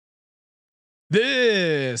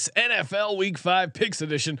This NFL Week 5 Picks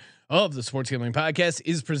edition of the Sports Gambling Podcast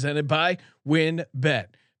is presented by WynnBet.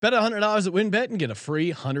 Bet $100 at WynnBet and get a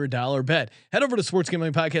free $100 bet. Head over to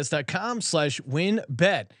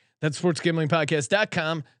sportsgamblingpodcast.com/WynnBet. That's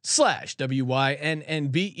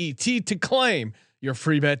sportsgamblingpodcast.com/WYNNBET to claim your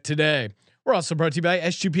free bet today. We're also brought to you by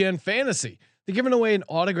SGPN Fantasy. They're giving away an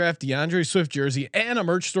autographed DeAndre Swift jersey and a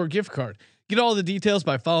merch store gift card. Get all the details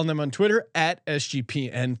by following them on Twitter at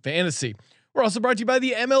SGPN Fantasy. We're also brought to you by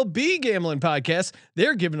the MLB Gambling Podcast.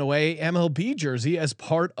 They're giving away MLB jersey as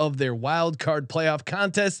part of their wild card playoff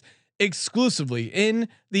contest exclusively in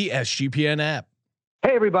the SGPN app.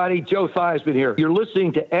 Hey everybody, Joe Theismann here. You're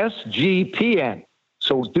listening to SGPN.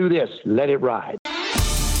 So do this, let it ride.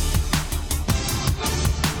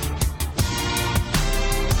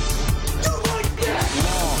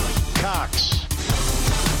 Cox.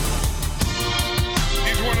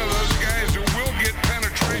 He's one of those guys who will get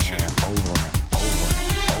penetration. Over.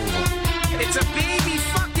 It's a baby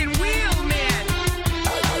fucking wheel, man.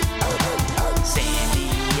 San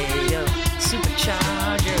Diego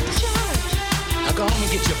Superchargers. Now go home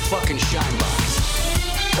and get your fucking shine box.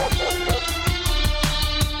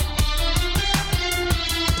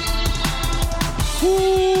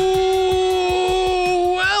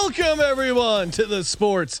 Welcome everyone to the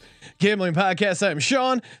Sports Gambling Podcast. I'm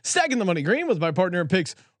Sean, stacking the money green with my partner in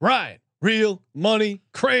picks, Ryan, Real Money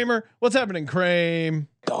Kramer. What's happening, Kramer?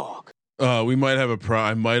 Dog. We might have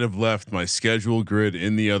I might have left my schedule grid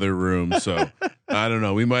in the other room, so I don't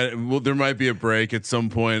know. There might be a break at some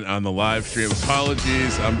point on the live stream.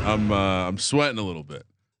 Apologies. I'm sweating a little bit.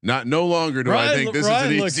 No longer do I think this is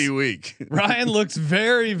an easy week. Ryan looks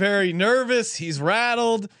very, very nervous. He's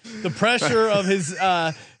rattled. The pressure of his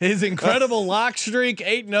incredible lock streak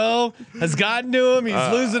 8-0 has gotten to him.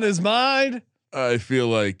 He's losing his mind. I feel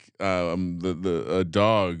like a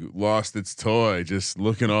dog lost its toy, just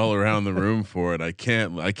looking all around the room for it. I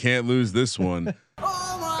can't lose this one.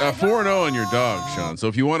 4-0 on your dog, Sean. So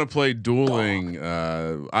if you want to play dueling,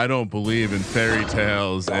 I don't believe in fairy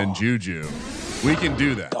tales and juju. We can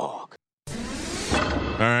do that. Dog. All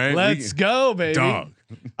right, Let's go, baby. Dog.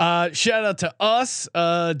 Shout out to us.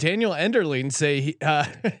 Daniel Enderling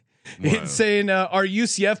he's saying our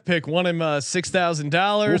UCF pick won him $6,000.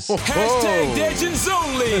 Hashtag Legends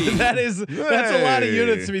only. That's a lot of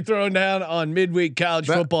units to be thrown down on midweek college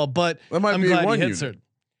football, but that might I'm be glad one he hits unit. it.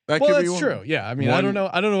 That Well, could be that's true. Yeah, I mean, I don't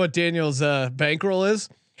know what Daniel's bankroll is.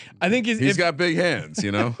 I think he's got big hands,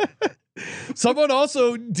 you know. Someone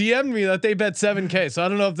also DM'd me that they bet $7,000. So I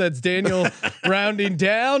don't know if that's Daniel rounding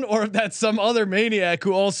down or if that's some other maniac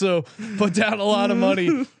who also put down a lot of money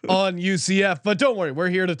on UCF. But don't worry, we're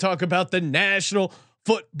here to talk about the National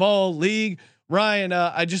Football League. Ryan,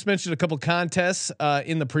 I just mentioned a couple contests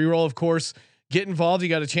in the pre-roll, of course. Get involved. You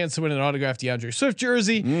got a chance to win an autographed DeAndre Swift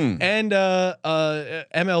jersey and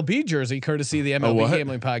MLB jersey, courtesy of the MLB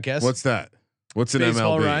Gambling Podcast. What's that? What's an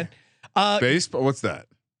Baseball, MLB? Ryan. Baseball. What's that?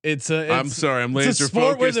 I'm sorry. I'm it's laser a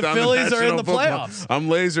sport where focused the on Phillies the are in the National playoffs. I'm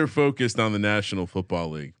laser focused on the National Football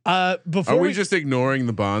League. Before Are we just ignoring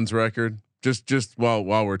the Bonds record? Just while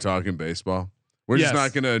we're talking baseball, we're just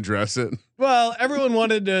not going to address it. Well, everyone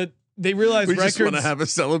wanted to. They realized We records. just want to have a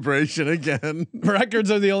celebration again. Records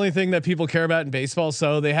are the only thing that people care about in baseball,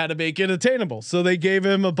 so they had to make it attainable. So they gave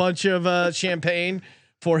him a bunch of champagne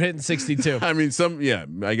for hitting 62. I mean,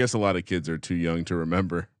 I guess a lot of kids are too young to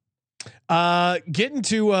remember. Getting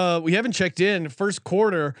to we haven't checked in. First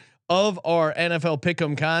quarter of our NFL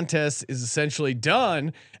Pick'em contest is essentially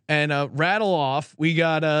done, and rattle off. We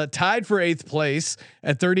got tied for 8th place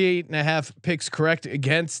at 38.5 picks correct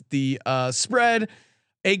against the spread,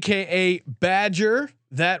 aka Badger.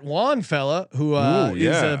 That Juan fella who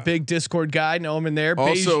is a big Discord guy. Know him in there.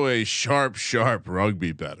 Also a sharp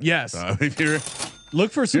rugby bettor. Yes. If you're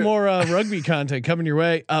Look for some more rugby content coming your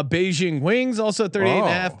way. Beijing Wings also at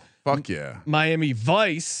 38.5. Fuck yeah. Miami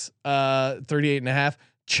Vice 38.5.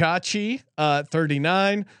 Chachi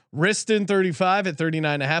 39. Riston 35 at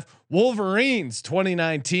 39.5. Wolverines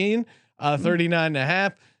 2019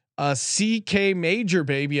 39.5. CK Major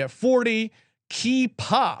baby at 40. Key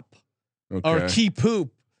Pop or Key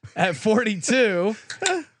Poop at 42.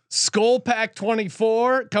 Skull Pack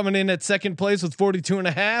 24 coming in at second place with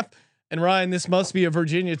 42.5. And Ryan, this must be a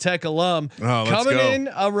Virginia Tech alum coming in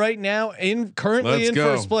right now currently in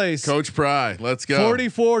first place. Coach Pry, let's go.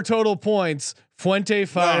 44 total points. Fuente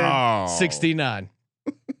fired 69.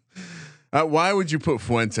 Why would you put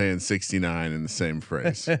Fuente and 69 in the same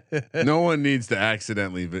phrase? No one needs to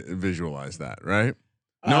accidentally visualize that, right?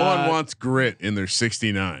 No one wants grit in their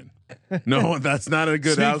 69. No, that's not a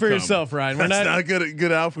good Speak outcome. for yourself, Ryan. That's not a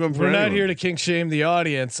good outcome for We're not anyone. here to kink shame the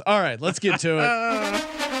audience. All right, let's get to it.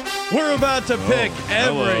 We're about to pick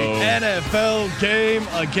every NFL game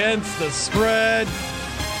against the spread.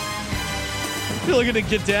 If you're looking to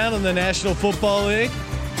get down on the National Football League,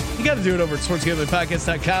 you got to do it over at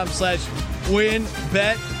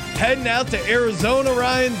sportsgamblingpodcast.com/winbet. Heading out to Arizona,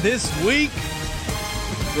 Ryan, this week.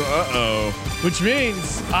 Which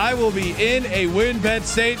means I will be in a win bet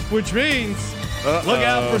state, which means look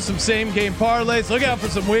out for some same game parlays. Look out for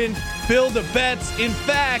some win build a bets. In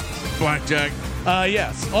fact, Blackjack.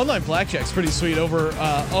 yes, online blackjack's pretty sweet over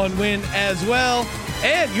on Win as well.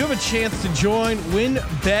 And you have a chance to join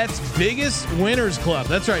WinBet's biggest winners club.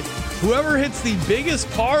 That's right. Whoever hits the biggest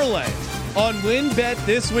parlay on WinBet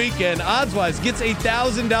this weekend, odds-wise, gets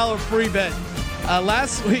 $1,000 free bet.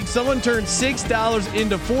 Last week, someone turned $6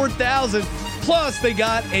 into $4,000. Plus, they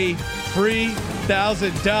got a free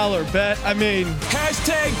 $1,000 bet. I mean,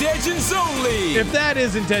 Hashtag Degens Only. if that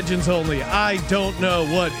is intentions only, I don't know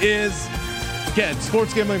what is. Again,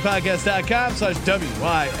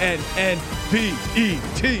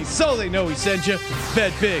 sportsgamblingpodcast.com/WYNNBET. So they know we sent you.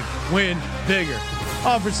 Bet big, win bigger.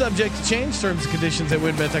 Offer subject to change. Terms and conditions at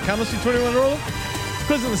winbet.com. Must be 21 or older.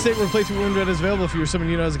 Present in the state where replacement WinBet is available. If you're someone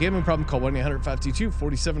you know has a gambling problem, call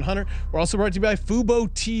 1-800-522-4700. We're also brought to you by Fubo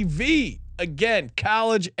TV. Again,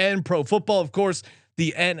 college and pro football, of course,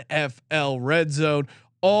 the NFL Red Zone,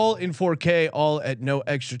 all in 4K, all at no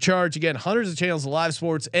extra charge. Again, hundreds of channels of live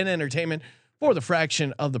sports and entertainment for the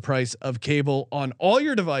fraction of the price of cable on all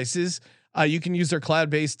your devices. You can use their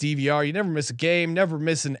cloud-based DVR. You never miss a game, never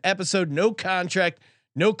miss an episode, no contract,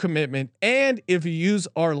 no commitment. And if you use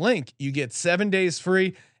our link, you get 7 days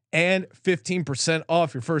free and 15%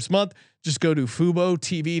 off your first month. Just go to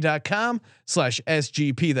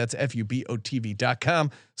FuboTV.com/SGP. That's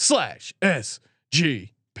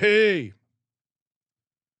FUBOTV.com/SGP.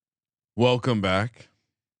 Welcome back.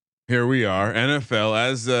 Here we are, NFL.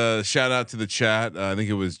 As shout out to the chat. I think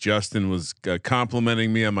it was Justin was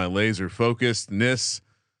complimenting me on my laser focusedness,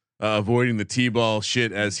 avoiding the T-ball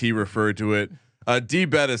shit as he referred to it. D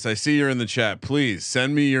Bettis, I see you're in the chat. Please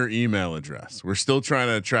send me your email address. We're still trying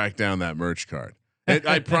to track down that merch card.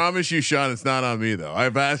 I promise you, Sean, it's not on me though.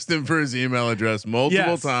 I've asked him for his email address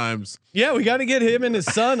multiple times. Yeah, we got to get him and his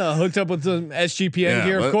son hooked up with some SGPN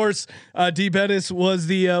gear. Of course, D Bettis was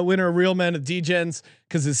the winner of Real Men of D-Gens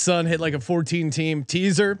because his son hit like a 14-team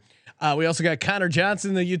teaser. We also got Connor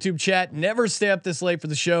Johnson in the YouTube chat. Never stay up this late for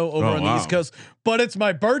the show over on the East Coast, but it's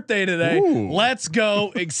my birthday today. Ooh. Let's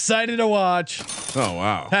go. Excited to watch. Oh,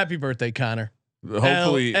 wow. Happy birthday, Connor.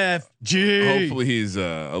 Hopefully, LFG. hopefully he's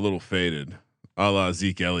a little faded, a la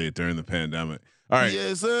Zeke Elliott during the pandemic. All right.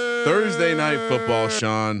 Yes, sir. Thursday night football,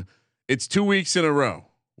 Sean. It's 2 weeks in a row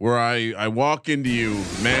where I walk into you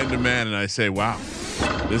man to man and I say, wow,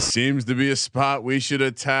 this seems to be a spot we should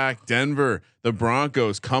attack. Denver, the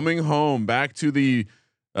Broncos coming home back to the,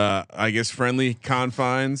 I guess, friendly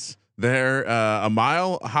confines there. A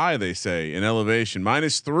mile high, they say, in elevation.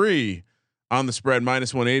 -3 on the spread,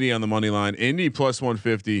 -180 on the money line. Indy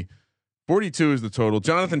 +150. 42 is the total.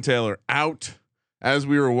 Jonathan Taylor out as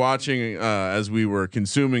we were watching, as we were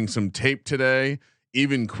consuming some tape today.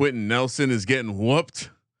 Even Quentin Nelson is getting whooped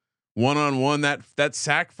one-on-one. That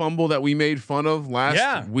sack fumble that we made fun of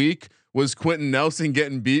last week was Quentin Nelson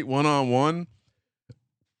getting beat one-on-one.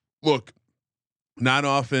 Look, not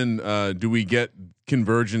often do we get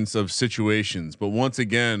convergence of situations, but once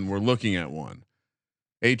again, we're looking at one.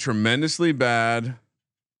 A tremendously bad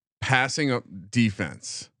passing up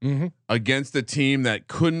defense against a team that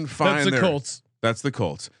couldn't find That's the Colts. That's the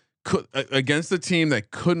Colts. Against a team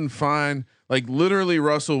that couldn't find, like literally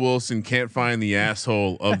Russell Wilson can't find the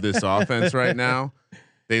asshole of this offense right now.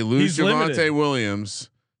 They lose Javonte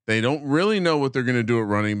Williams. They don't really know what they're going to do at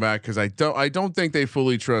running back because I don't think they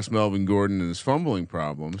fully trust Melvin Gordon and his fumbling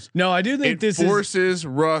problems. No, I do think this forces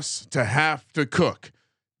Russ to have to cook.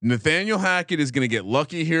 Nathaniel Hackett is going to get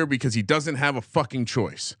lucky here because he doesn't have a fucking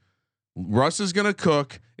choice. Russ is going to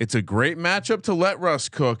cook. It's a great matchup to let Russ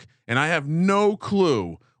cook, and I have no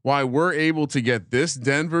clue why we're able to get this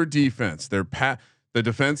Denver defense. They're the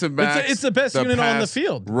defensive backs. It's the best unit on the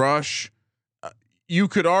field. Rush. You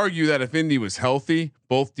could argue that if Indy was healthy,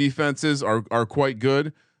 both defenses are quite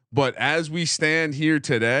good. But as we stand here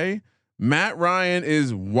today, Matt Ryan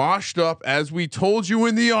is washed up, as we told you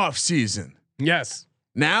in the offseason. Yes.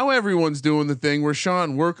 Now everyone's doing the thing where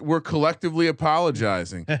Sean, we're collectively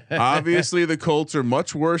apologizing. Obviously, the Colts are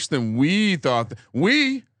much worse than we thought.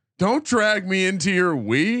 We Don't drag me into your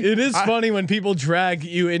we. It is funny when people drag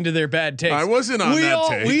you into their bad takes. I wasn't on that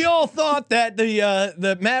take. We all thought that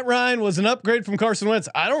the Matt Ryan was an upgrade from Carson Wentz.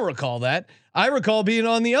 I don't recall that. I recall being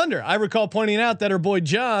on the under. I recall pointing out that our boy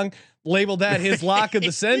Jong labeled that his lock of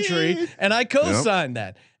the century, and I co-signed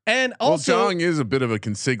that. And also, Jong is a bit of a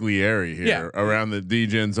consigliere here around the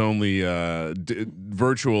DGens only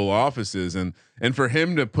virtual offices, and for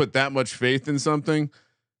him to put that much faith in something,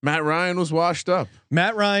 Matt Ryan was washed up.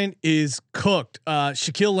 Matt Ryan is cooked.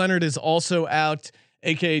 Shaquille Leonard is also out,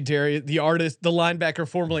 aka Darius, the artist, the linebacker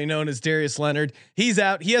formerly known as Darius Leonard. He's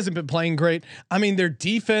out. He hasn't been playing great. I mean, their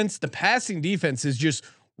defense, the passing defense, is just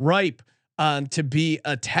ripe to be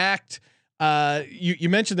attacked. You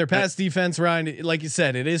mentioned their pass defense, Ryan. Like you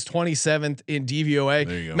said, it is 27th in DVOA.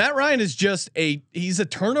 There you go. Matt Ryan is just he's a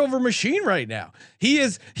turnover machine right now. He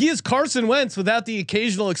is Carson Wentz without the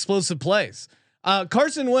occasional explosive plays.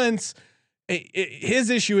 Carson Wentz, his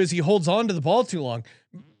issue is he holds on to the ball too long.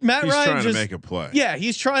 Matt He's Ryan trying just to make a play. Yeah,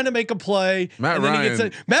 he's trying to make a play. Matt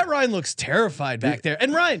Ryan looks terrified back there.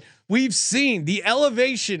 And Ryan, we've seen the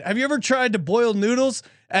elevation. Have you ever tried to boil noodles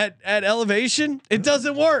at elevation? It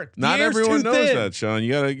doesn't work. Not everyone knows that, Sean.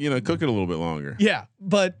 You gotta cook it a little bit longer. Yeah,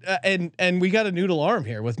 but and we got a noodle arm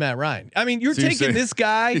here with Matt Ryan. I mean, you're taking this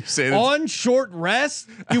guy on short rest.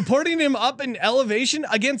 You putting him up in elevation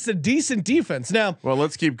against a decent defense. Now, well,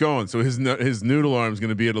 let's keep going. So his noodle arm is going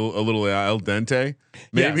to be a little al dente.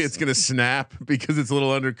 Maybe it's going to snap because it's a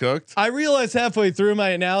little undercooked. I realized halfway through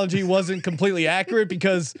my analogy wasn't completely accurate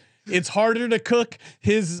because it's harder to cook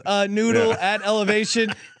his noodle at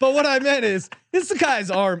elevation. But what I meant is the guy's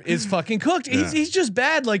arm is fucking cooked. He's just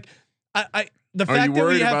bad. Like the fact Are you that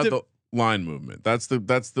worried we have about the line movement? That's the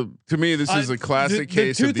to me this is a classic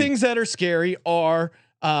case. The two things that are scary are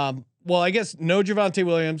well, I guess no Javonte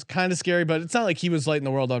Williams, kind of scary, but it's not like he was lighting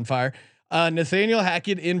the world on fire. Nathaniel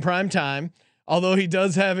Hackett in prime time. Although he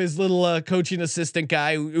does have his little coaching assistant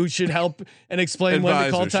guy who should help and explain when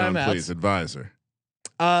to call timeouts. Please, advisor.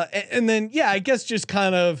 And then, I guess just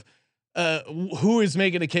kind of who is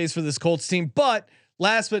making a case for this Colts team. But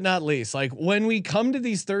last but not least, like when we come to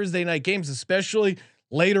these Thursday night games, especially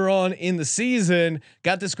later on in the season,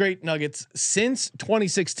 got this great Nuggets since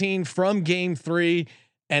 2016 from Game 3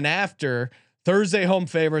 and after. Thursday home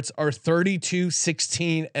favorites are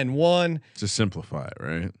 32-16-1. To simplify it,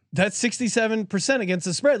 right? That's 67% against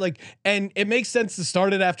the spread. Like, and it makes sense to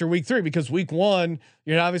start it after week 3 because week 1,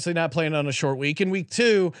 you're obviously not playing on a short week. In week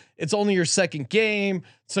 2, it's only your second game.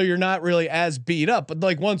 So you're not really as beat up, but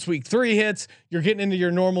like once week 3 hits, you're getting into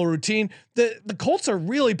your normal routine. The Colts are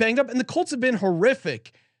really banged up and the Colts have been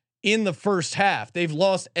horrific in the first half. They've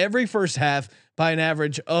lost every first half by an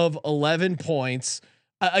average of 11 points.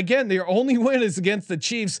 Again, their only win is against the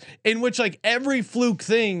Chiefs, in which like every fluke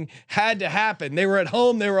thing had to happen. They were at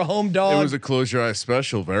home; they were a home dog. It was a close your eyes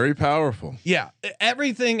special, very powerful. Yeah,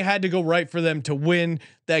 everything had to go right for them to win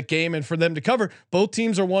that game and for them to cover. Both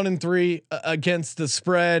teams are 1-3 against the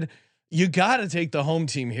spread. You got to take the home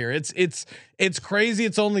team here. It's crazy.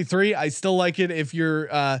 It's only 3. I still like it if you're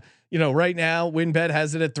right now. WinBet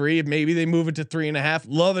has it at 3. Maybe they move it to 3.5.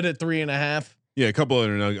 Love it at 3.5. Yeah, a couple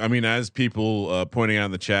other. I mean, as people pointing out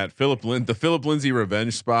in the chat, the Philip Lindsay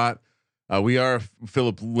revenge spot. We are a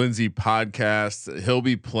Philip Lindsay podcast. He'll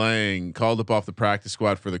be playing, called up off the practice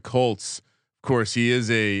squad for the Colts. Of course, he is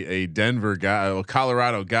a Denver guy, a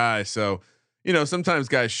Colorado guy. So sometimes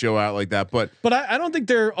guys show out like that. But I don't think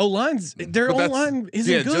their O line isn't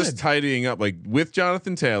good. Just tidying up like with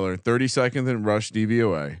Jonathan Taylor, 32nd in rush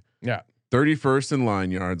DVOA. Yeah, 31st in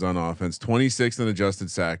line yards on offense, 26th in adjusted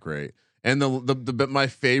sack rate. And the my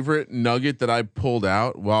favorite nugget that I pulled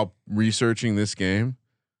out while researching this game,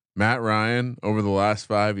 Matt Ryan over the last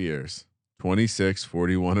 5 years, 26,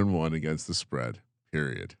 41-1 against the spread.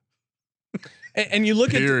 Period. And you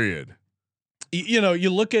look period.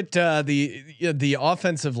 You look at the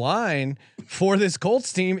offensive line for this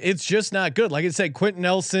Colts team. It's just not good. Like I said, Quentin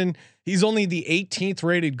Nelson, he's only the 18th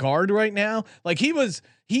rated guard right now. Like he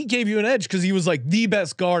gave you an edge because he was like the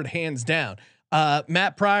best guard hands down.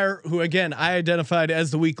 Matt Pryor, who again I identified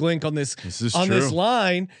as the weak link on this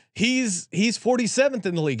line, he's 47th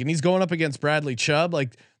in the league and he's going up against Bradley Chubb.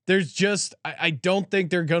 Like there's just I don't think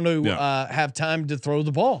they're going to have time to throw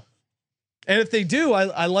the ball. And if they do,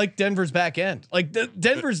 I like Denver's back end. Like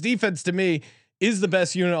Denver's defense to me is the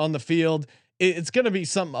best unit on the field. It's going to be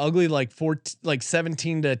something ugly like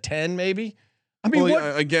 17-10 maybe. I mean,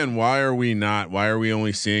 again, why are we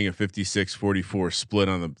only seeing a 56-44 split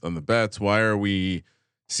on the bets? Why are we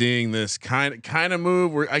seeing this kind of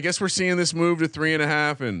move? I guess we're seeing this move to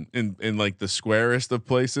 3.5 in like the squarest of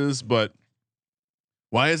places, but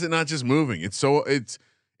why is it not just moving? It's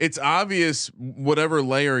it's obvious whatever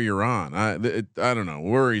layer you're on. I don't know,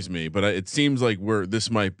 worries me, but it seems like this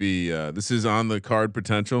might be this is on the card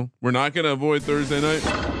potential. We're not going to avoid Thursday night.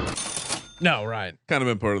 No, right. Kind of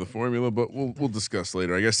been part of the formula, but we'll discuss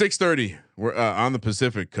later. I guess 6:30. We're on the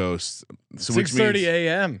Pacific Coast. So 6:30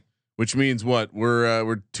 a.m. Which means what?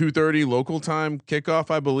 We're 2:30 local time kickoff,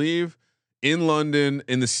 I believe, in London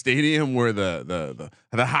in the stadium where the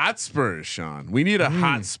Hotspurs, Sean. We need a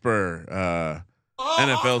Hotspur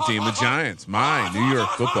NFL team, the Giants, my New York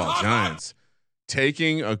Football Giants,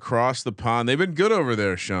 taking across the pond. They've been good over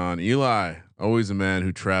there, Sean. Eli, always a man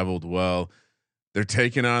who traveled well. They're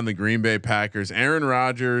taking on the Green Bay Packers. Aaron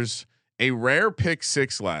Rodgers, a rare pick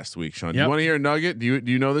 6 last week, Sean. Yep. You want to hear a nugget? Do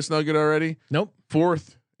you know this nugget already? Nope.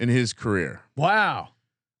 4th in his career. Wow.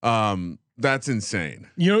 That's insane.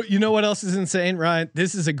 You know what else is insane, Ryan?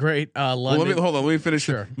 This is a great London. Well, hold on. Let me finish.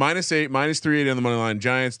 Sure. -8, -380 on the money line.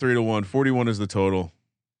 Giants 3-1. 41 is the total.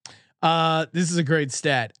 This is a great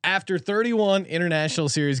stat. After 31 international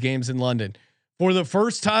series games in London, for the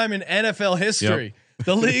first time in NFL history,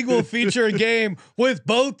 the league will feature a game with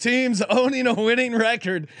both teams owning a winning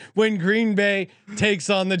record when Green Bay takes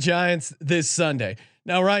on the Giants this Sunday.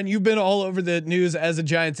 Now, Ryan, you've been all over the news as a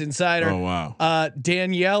Giants insider. Oh wow.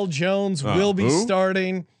 Danielle Jones will be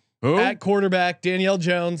starting at quarterback. Danielle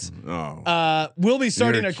Jones will be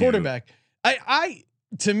starting at quarterback.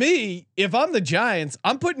 To me, if I'm the Giants,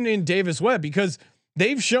 I'm putting in Davis Webb because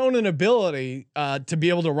they've shown an ability to be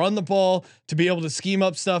able to run the ball, to be able to scheme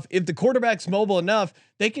up stuff. If the quarterback's mobile enough,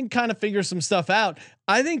 they can kind of figure some stuff out.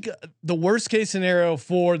 I think the worst case scenario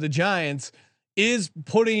for the Giants is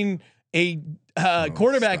putting a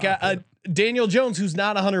quarterback, Daniel Jones, who's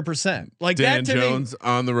not 100%. Like Dan that to Jones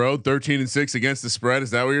on the road, 13-6 against the spread.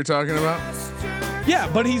 Is that what you're talking about? Yeah,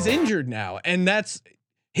 but he's injured now, and that's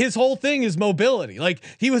his whole thing is mobility. Like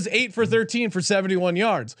he was 8 for 13 for 71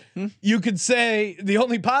 yards. You could say the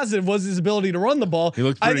only positive was his ability to run the ball. He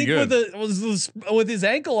looked pretty good. With his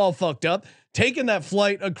ankle all fucked up, taking that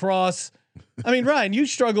flight across. I mean, Ryan, you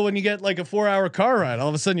struggle when you get like a 4-hour car ride. All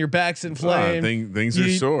of a sudden, your back's inflamed. Things are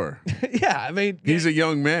sore. Yeah, I mean, he's a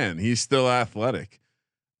young man. He's still athletic.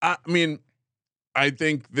 I mean, I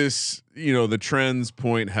think this, the trends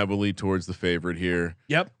point heavily towards the favorite here.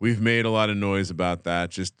 Yep. We've made a lot of noise about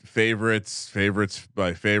that. Just favorites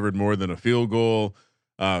by favored more than a field goal.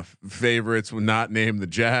 Favorites would not name the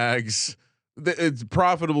Jags. It's a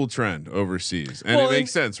profitable trend overseas, and it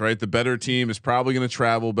makes sense, right? The better team is probably going to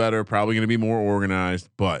travel better, probably going to be more organized.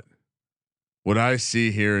 But what I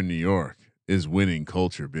see here in New York is winning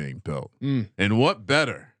culture being built. And what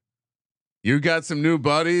better? You got some new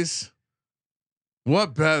buddies.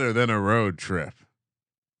 What better than a road trip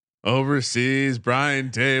overseas?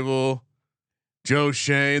 Brian Table, Joe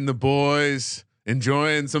Shane, the boys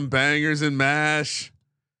enjoying some bangers and mash,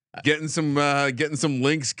 getting some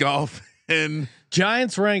links golf. And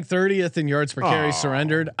Giants rank 30th in yards per carry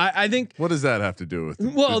surrendered. I think. What does that have to do with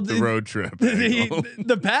the road trip?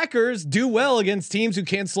 The Packers do well against teams who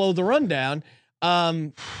can't slow the run down.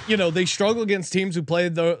 They struggle against teams who play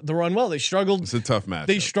the run well. They struggled. It's a tough match.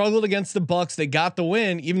 They struggled against the Bucks. They got the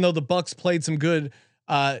win, even though the Bucks played some good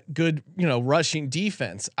rushing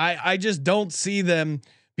defense. I just don't see them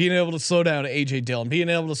being able to slow down AJ Dillon, being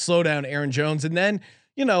able to slow down Aaron Jones, and then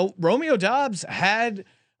Romeo Doubs had.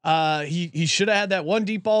 He should have had that one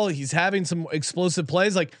deep ball. He's having some explosive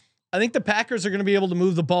plays. Like I think the Packers are going to be able to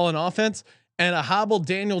move the ball in offense, and a hobbled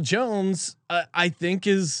Daniel Jones, I think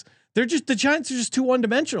the Giants are just too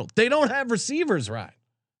one-dimensional. They don't have receivers, right?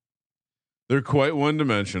 They're quite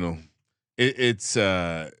one-dimensional. It's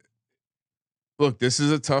look, this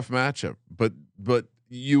is a tough matchup, but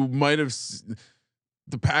you might have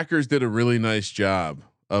the Packers did a really nice job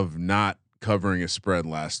of not covering a spread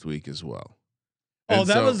last week as well. Oh,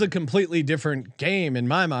 that was a completely different game in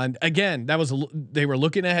my mind. Again, they were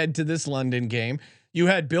looking ahead to this London game. You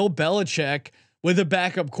had Bill Belichick with a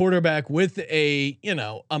backup quarterback with a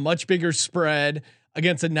much bigger spread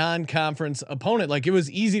against a non-conference opponent. Like it was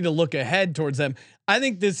easy to look ahead towards them. I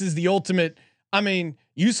think this is the ultimate. I mean,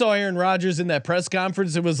 you saw Aaron Rodgers in that press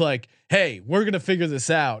conference. It was like, hey, we're going to figure this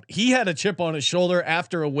out. He had a chip on his shoulder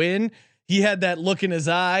after a win. He had that look in his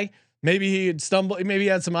eye. Maybe he had stumbled. Maybe he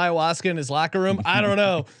had some ayahuasca in his locker room. I don't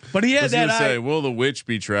know, but he had that eye. Will the witch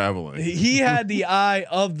be traveling? He had the eye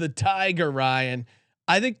of the tiger, Ryan.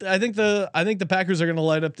 I think the Packers are going to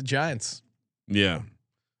light up the Giants. Yeah,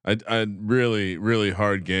 I really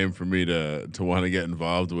hard game for me to want to get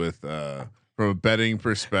involved with from a betting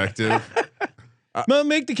perspective.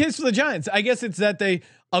 Make the case for the Giants. I guess it's that they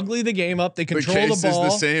ugly the game up. They control the ball.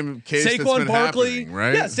 Is the same case Saquon that's been Barkley, happening,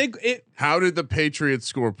 right? Yeah. How did the Patriots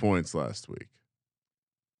score points last week?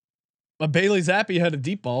 But Bailey Zappi had a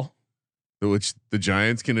deep ball. which the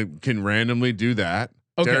Giants can randomly do that.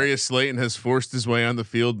 Okay. Darius Slayton has forced his way on the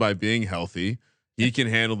field by being healthy. He can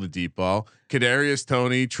handle the deep ball. Kadarius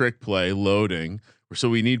Toney trick play loading. So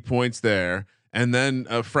we need points there. And then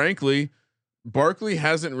frankly, Barkley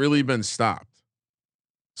hasn't really been stopped.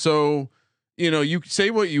 So, you say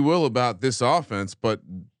what you will about this offense, but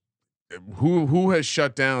who has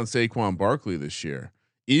shut down Saquon Barkley this year,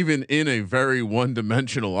 even in a very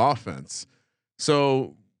one-dimensional offense?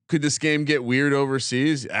 So could this game get weird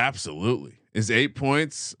overseas? Absolutely. Is 8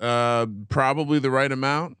 points probably the right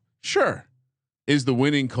amount? Sure. Is the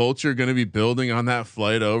winning culture going to be building on that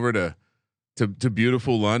flight over to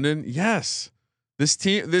beautiful London? Yes. This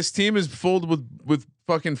team is filled with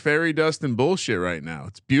fucking fairy dust and bullshit right now.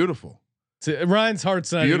 It's beautiful. So Ryan's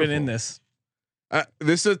heart's not even in this.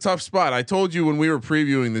 This is a tough spot. I told you when we were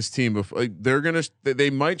previewing this team before, they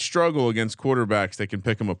might struggle against quarterbacks that can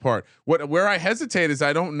pick them apart. Where I hesitate is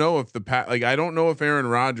I don't know if I don't know if Aaron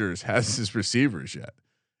Rodgers has his receivers yet.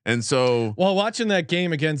 And so, well, watching that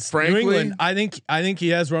game against New England, I think he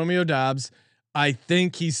has Romeo Dobbs. I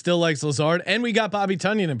think he still likes Lazard, and we got Bobby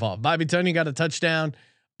Tunyon involved. Bobby Tunyon got a touchdown.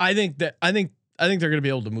 I think they're going to be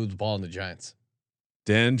able to move the ball in the Giants.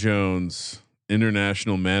 Dan Jones,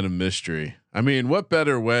 international man of mystery. I mean, what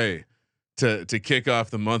better way to kick off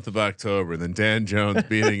the month of October than Dan Jones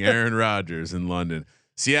beating Aaron Rodgers in London?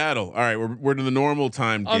 Seattle. All right, we're to the normal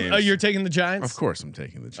time games. You're taking the Giants? Of course, I'm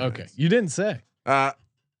taking the Giants. Okay, you didn't say.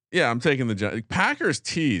 Yeah, I'm taking the Giants. Packers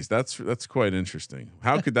tease. That's quite interesting.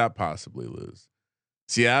 How could that possibly lose?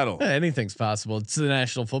 Seattle. Anything's possible. It's the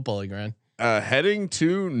National Football League, Ryan. Heading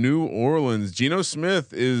to New Orleans. Geno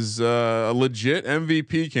Smith is a legit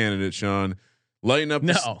MVP candidate. Sean, lighten up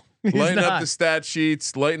the stat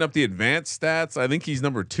sheets, lighten up the advanced stats. I think he's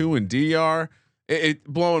number 2 in DR. It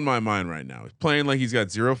blowing my mind right now. He's playing like he's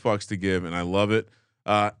got zero fucks to give, and I love it.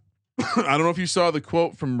 I don't know if you saw the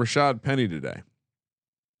quote from Rashad Penny today,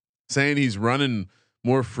 saying he's running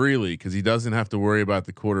more freely because he doesn't have to worry about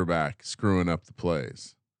the quarterback screwing up the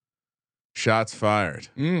plays. Shots fired.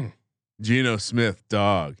 Geno Smith,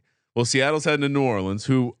 dog. Well, Seattle's heading to New Orleans,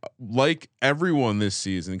 who, like everyone this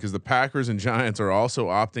season, because the Packers and Giants are also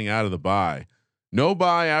opting out of the bye. No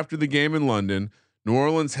bye after the game in London. New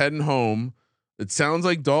Orleans heading home. It sounds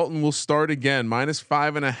like Dalton will start again.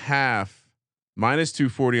 -5.5,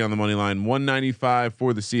 -240 on the money line. 195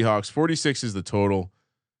 for the Seahawks. 46 is the total.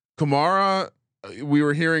 Kamara, we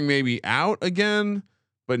were hearing maybe out again,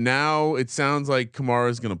 but now it sounds like Kamara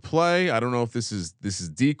is going to play. I don't know if this is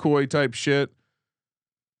decoy type shit.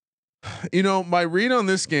 My read on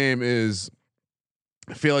this game is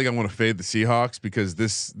I feel like I want to fade the Seahawks because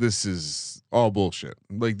this is all bullshit.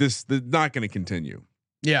 Like this not going to continue.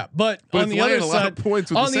 Yeah, but on the other side,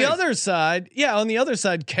 on the other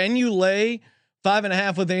side, can you lay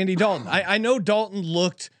 5.5 with Andy Dalton? I know Dalton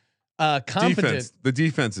looked competent. The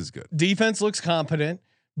defense is good. Defense looks competent,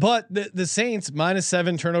 but the Saints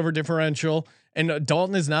 -7 turnover differential, and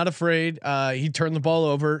Dalton is not afraid. He turned the ball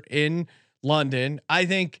over in London. I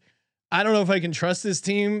don't know if I can trust this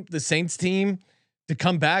team, the Saints team, to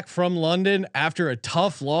come back from London after a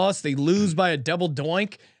tough loss. They lose by a double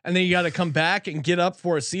doink, and then you got to come back and get up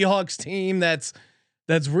for a Seahawks team that's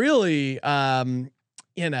really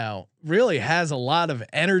really has a lot of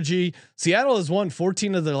energy. Seattle has won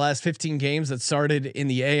 14 of their last 15 games that started in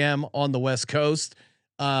the AM on the West Coast.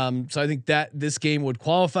 So I think that this game would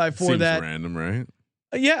qualify for Seems that. Random, right?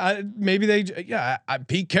 Yeah, maybe they. Yeah,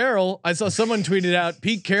 Pete Carroll. I saw someone tweeted out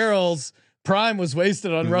Pete Carroll's prime was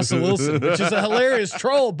wasted on Russell Wilson, which is a hilarious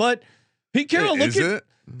troll. But Pete Carroll,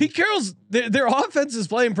 Pete Carroll's their offense is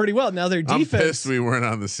playing pretty well now. Their defense. I'm pissed we weren't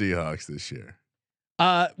on the Seahawks this year.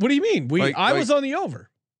 What do you mean? I was on the over.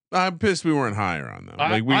 I'm pissed we weren't higher on them.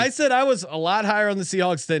 I said I was a lot higher on the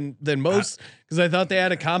Seahawks than most because I thought they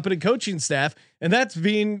had a competent coaching staff, and that's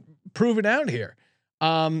being proven out here.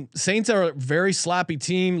 Saints are a very sloppy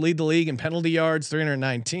team, lead the league in penalty yards,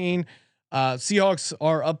 319. Seahawks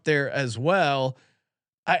are up there as well.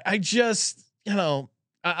 I just,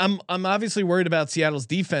 I'm obviously worried about Seattle's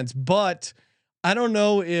defense, but I don't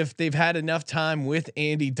know if they've had enough time with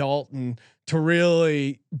Andy Dalton to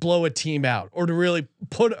really blow a team out or to really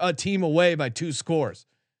put a team away by 2 scores.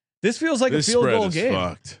 This feels like a field goal game.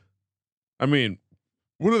 Fucked. I mean,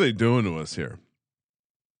 what are they doing to us here?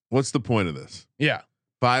 What's the point of this? Yeah.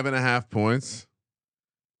 5.5 points.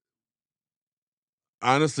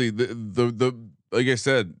 Honestly, the like I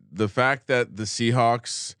said, the fact that the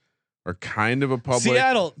Seahawks are kind of a public.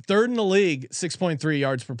 Seattle 3rd in the league, 6.3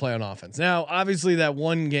 yards per play on offense. Now, obviously, that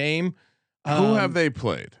one game. Who have they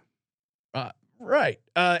played? Right.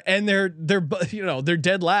 And they're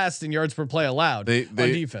dead last in yards per play allowed They on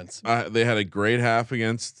defense. They had a great half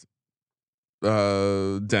against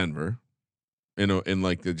Denver. In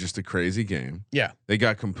like just a crazy game. Yeah. They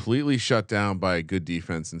got completely shut down by a good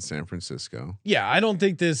defense in San Francisco. Yeah, I don't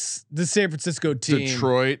think this San Francisco team.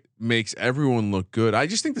 Detroit makes everyone look good. I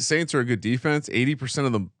just think the Saints are a good defense. 80%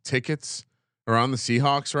 of the tickets are on the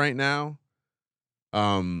Seahawks right now.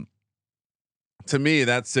 To me,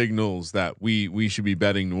 that signals that we should be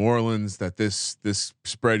betting New Orleans, that this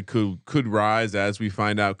spread could rise as we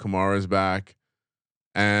find out Kamara's back.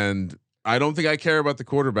 And I don't think I care about the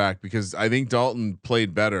quarterback because I think Dalton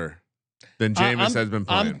played better than Jameis has been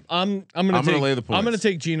playing. I'm gonna lay the points. I'm gonna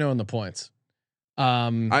take Geno in the points.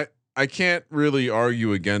 I can't really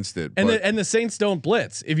argue against it. And the Saints don't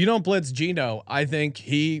blitz. If you don't blitz Geno, I think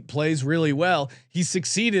he plays really well. He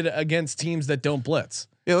succeeded against teams that don't blitz.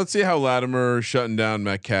 Yeah, let's see how Latimer shutting down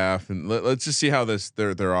Metcalf, and let's just see how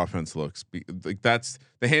their offense looks. Like that's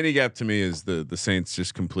the handicap to me is the Saints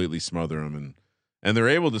just completely smother them and they're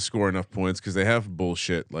able to score enough points because they have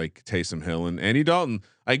bullshit like Taysom Hill and Andy Dalton.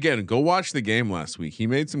 Again, go watch the game last week. He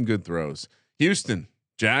made some good throws. Houston,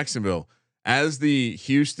 Jacksonville, as the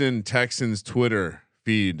Houston Texans Twitter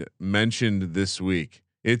feed mentioned this week,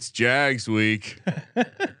 it's Jags week.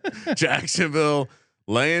 Jacksonville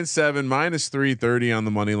laying 7 -330 on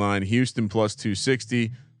the money line. Houston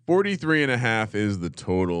 +260. 43.5 is the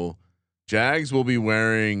total. Jags will be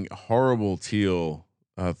wearing horrible teal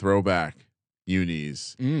throwback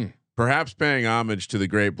unis, perhaps paying homage to the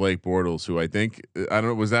great Blake Bortles, who I think I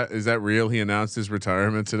don't know is that real? He announced his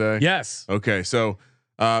retirement today. Yes. Okay, so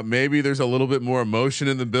maybe there's a little bit more emotion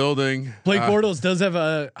in the building. Blake Bortles does have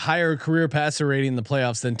a higher career passer rating in the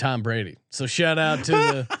playoffs than Tom Brady. So shout out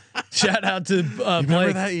to Remember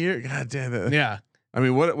Blake that year? God damn it. Yeah. I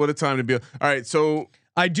mean, what a time to be. All right, so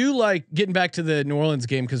I do like getting back to the New Orleans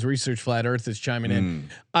game because Research Flat Earth is chiming in.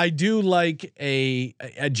 I do like a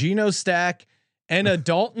Geno stack and a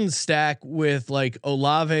Dalton stack with like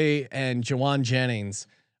Olave and Jawan Jennings.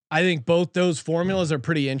 I think both those formulas are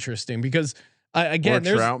pretty interesting because again,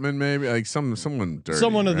 there's Troutman maybe like someone dirty,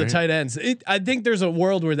 of the tight ends. I think there's a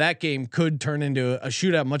world where that game could turn into a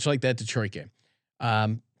shootout, much like that Detroit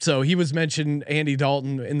game. So he was mentioned Andy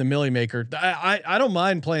Dalton in the Millie Maker. I don't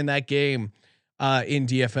mind playing that game in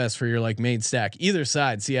DFS for your like main stack, either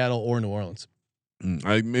side, Seattle or New Orleans.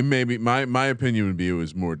 Maybe my opinion would be it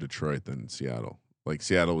was more Detroit than Seattle. Like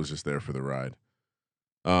Seattle was just there for the ride.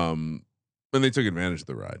 And they took advantage of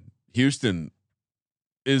the ride. Houston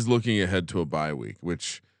is looking ahead to a bye week,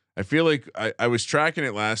 which I feel like I was tracking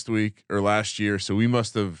it last week or last year, so we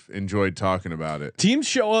must have enjoyed talking about it. Teams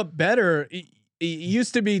show up better. It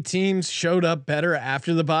used to be teams showed up better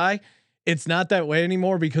after the bye. It's not that way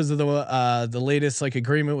anymore because of the latest like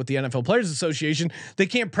agreement with the NFL Players Association. They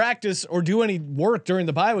can't practice or do any work during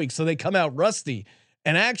the bye week, so they come out rusty.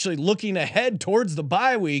 And actually, looking ahead towards the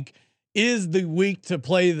bye week is the week to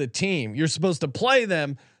play the team. You're supposed to play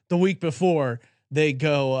them the week before they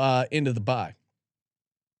go into the bye.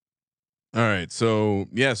 All right, so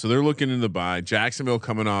they're looking into the bye. Jacksonville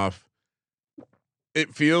coming off.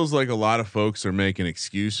 It feels like a lot of folks are making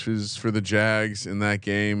excuses for the Jags in that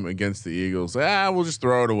game against the Eagles. We'll just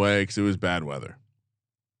throw it away because it was bad weather.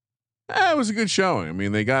 It was a good showing. I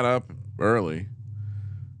mean, they got up early.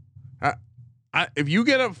 If you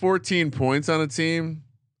get up 14 points on a team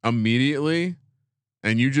immediately,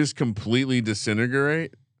 and you just completely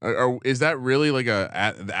disintegrate, is that really like the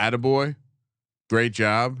attaboy? Great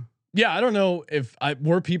job. Yeah, I don't know if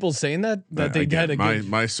were people saying that they had a good.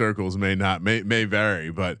 My circles may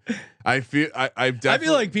vary, but I feel I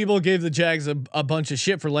feel like people gave the Jags a bunch of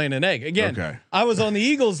shit for laying an egg. Again, okay. I was on the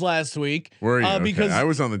Eagles last week. Were you? Because I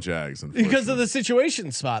was on the Jags because of the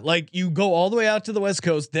situation spot. Like you go all the way out to the West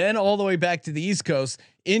Coast, then all the way back to the East Coast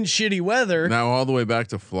in shitty weather. Now all the way back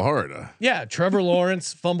to Florida. Yeah, Trevor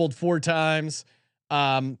Lawrence fumbled 4 times.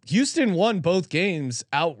 Houston won both games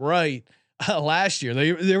outright. Last year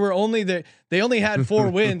they only had 4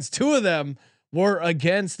 wins. 2 of them were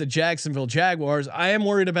against the Jacksonville Jaguars. I am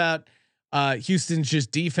worried about Houston's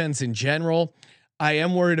just defense in general. I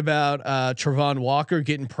am worried about Travon Walker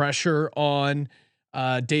getting pressure on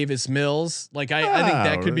Davis Mills. Like I think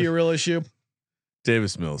that could be a real issue.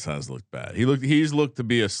 Davis Mills has looked bad. He's looked to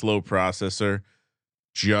be a slow processor,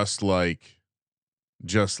 just like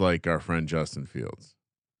our friend Justin Fields.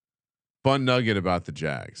 Fun nugget about the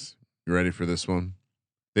Jags. You ready for this one?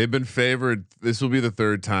 They've been favored. This will be the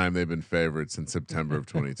 3rd time they've been favored since September of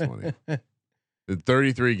 2020. The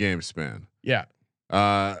 33 game span. Yeah.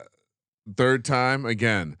 3rd time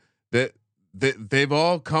again that they've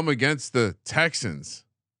all come against the Texans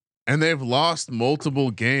and they've lost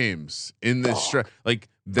multiple games in this stretch. Like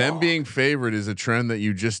them being favored is a trend that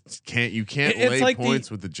you just can't. You can't It's lay like points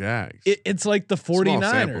with the Jags. It's like the Small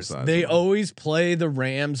sample 49ers. size, They man. always play the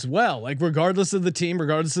Rams well, like regardless of the team,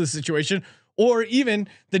 regardless of the situation, or even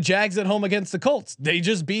the Jags at home against the Colts. They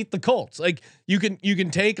just beat the Colts. Like you can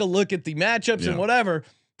take a look at the matchups and whatever.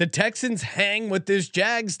 The Texans hang with this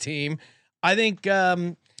Jags team. I think.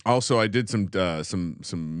 Also, I did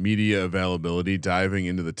some media availability diving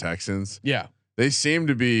into the Texans. Yeah. They seem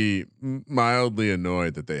to be mildly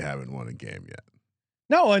annoyed that they haven't won a game yet.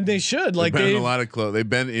 No, and they should. Like They've been in a lot of they've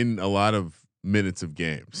been in a lot of minutes of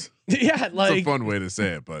games. Yeah, like It's a fun way to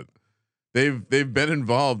say it, but they've been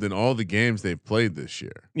involved in all the games they've played this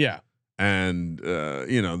year. Yeah. And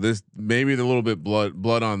this maybe the little bit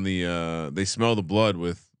blood on the they smell the blood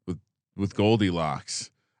with Goldilocks.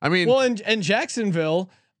 I mean, well, and Jacksonville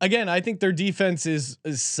again. I think their defense is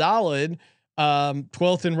solid.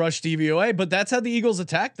 12th in rush DVOA, but that's how the Eagles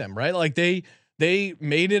attack them, right? Like they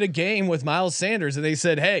made it a game with Miles Sanders, and they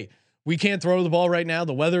said, "Hey, we can't throw the ball right now.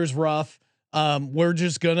 The weather's rough. We're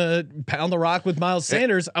just gonna pound the rock with Miles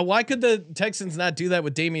Sanders." Why could the Texans not do that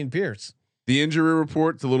with Dameon Pierce? The injury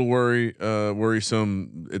report's a little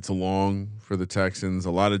worrisome. It's long for the Texans.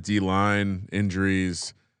 A lot of D-line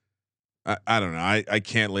injuries. I don't know. I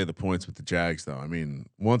can't lay the points with the Jags though. I mean,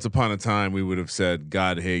 once upon a time we would have said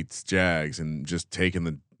God hates Jags and just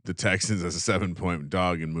taken the Texans as a 7-point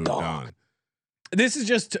dog and moved on. This is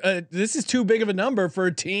just this is too big of a number for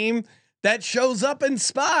a team that shows up in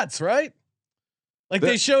spots, right? Like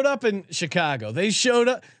they showed up in Chicago. They showed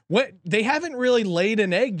up. They haven't really laid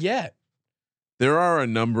an egg yet. There are a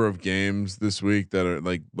number of games this week that are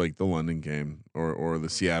like the London game or the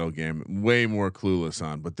Seattle game, way more clueless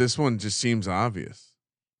on, but this one just seems obvious.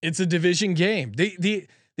 It's a division game. The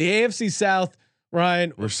AFC South,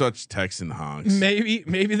 Ryan. We're such Texan honks.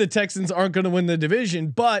 Maybe the Texans aren't going to win the division,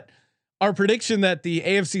 but our prediction that the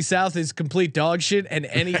AFC South is complete dog shit and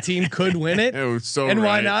any team could win it. It was so and right.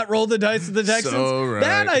 why not roll the dice with the Texans? So right.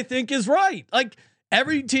 That I think is right. Like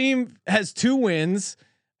every team has 2 wins.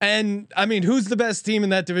 And I mean, who's the best team in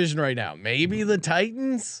that division right now? Maybe the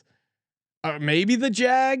Titans, or maybe the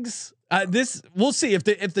Jags. We'll see if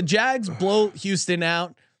the Jags blow Houston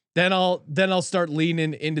out, then I'll start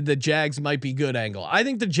leaning into the Jags might be good angle. I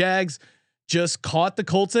think the Jags just caught the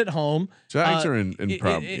Colts at home. Jags are in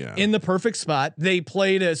the perfect spot. They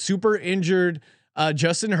played a super injured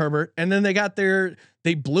Justin Herbert, and then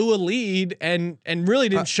they blew a lead and really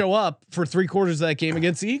didn't show up for 3/4 of that game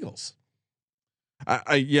against the Eagles.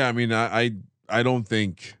 I don't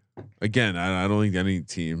think I don't think any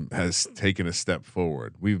team has taken a step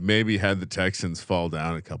forward. We've maybe had the Texans fall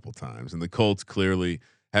down a couple times, and the Colts clearly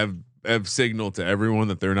have signaled to everyone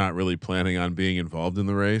that they're not really planning on being involved in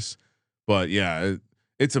the race. But yeah,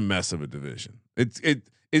 it's a mess of a division.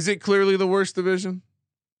 Is it clearly the worst division?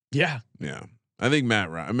 Yeah. I think Matt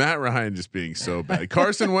Ryan just being so bad.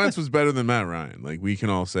 Carson Wentz was better than Matt Ryan. Like we can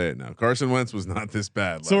all say it now. Carson Wentz was not this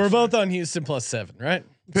bad. So we're both on Houston +7, right?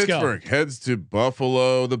 Let's Pittsburgh heads to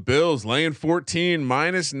Buffalo. The Bills laying 14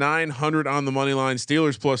 -900 on the money line.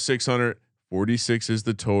 Steelers +600. 46 is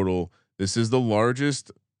the total. This is the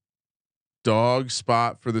largest dog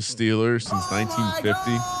spot for the Steelers since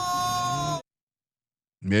 1950.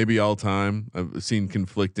 Maybe all time. I've seen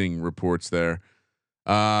conflicting reports there.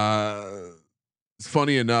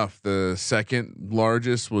 Funny enough, the second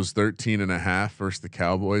largest was 13.5 versus the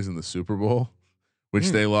Cowboys in the Super Bowl, which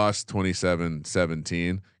they lost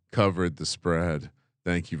 27-17, covered the spread.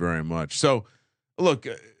 Thank you very much. So look,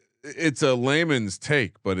 it's a layman's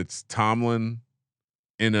take, but it's Tomlin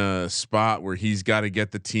in a spot where he's got to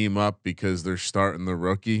get the team up because they're starting the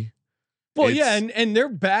rookie. Well, yeah, and their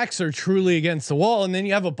backs are truly against the wall, and then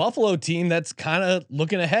you have a Buffalo team that's kind of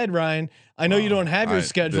looking ahead. Ryan, I know you don't have your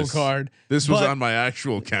schedule card. This was on my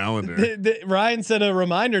actual calendar. Ryan sent a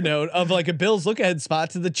reminder note of like a Bills look ahead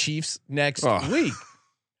spot to the Chiefs next week.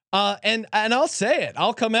 And I'll say it.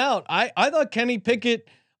 I'll come out. I thought Kenny Pickett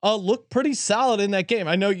looked pretty solid in that game.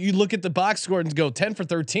 I know you look at the box score and go 10 for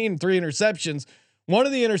 13, 3 interceptions. One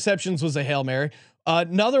of the interceptions was a Hail Mary.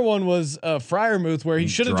 Another one was Freiermuth where he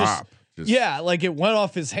should have just like it went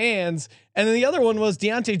off his hands. And then the other one was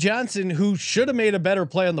Deontay Johnson, who should have made a better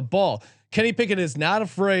play on the ball. Kenny Pickett is not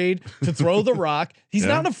afraid to throw the rock. He's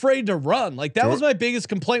not afraid to run. Like that was my biggest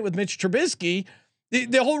complaint with Mitch Trubisky.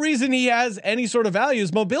 The whole reason he has any sort of value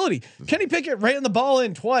is mobility. Kenny Pickett ran the ball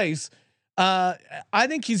in twice. I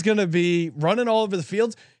think he's going to be running all over the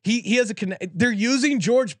fields. He has they're using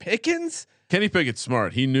George Pickens. Kenny Pickett's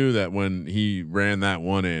smart. He knew that when he ran that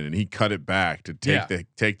one in and he cut it back to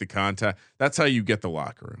take the contact. That's how you get the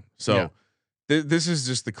locker room. So this is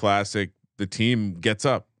just the classic. The team gets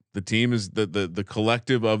up. The team is the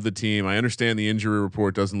collective of the team. I understand the injury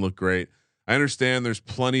report doesn't look great. I understand there's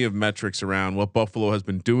plenty of metrics around what Buffalo has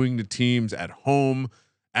been doing to teams at home,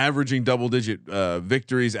 averaging double-digit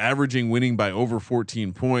victories, averaging winning by over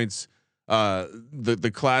 14 points.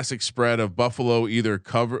 The classic spread of Buffalo either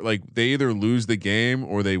they either lose the game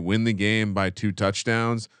or they win the game by 2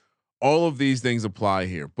 touchdowns. All of these things apply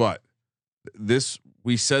here, but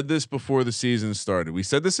we said this before the season started. We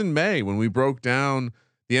said this in May when we broke down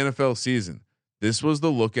the NFL season. This was the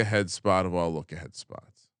look ahead spot of all look ahead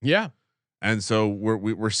spots. Yeah. And so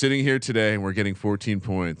we're sitting here today and we're getting 14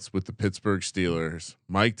 points with the Pittsburgh Steelers,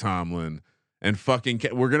 Mike Tomlin, and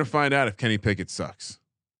we're going to find out if Kenny Pickett sucks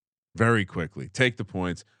very quickly. Take the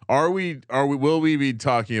points. Will we be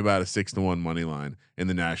talking about a 6-1 money line in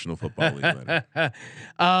the National Football League later?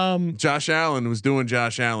 Josh Allen was doing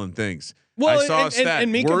Josh Allen things. Well, I saw a stat,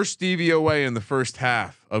 worst DVOA in the first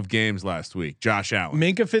half of games last week. Josh Allen.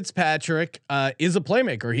 Minkah Fitzpatrick is a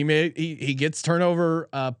playmaker. He gets turnover.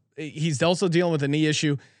 He's also dealing with a knee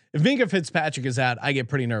issue. If Minkah Fitzpatrick is out, I get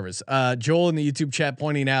pretty nervous. Joel in the YouTube chat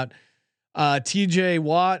pointing out TJ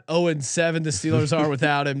Watt 0-7. The Steelers are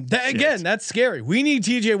without him. Again, that's scary. We need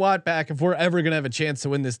TJ Watt back if we're ever going to have a chance to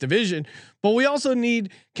win this division. But we also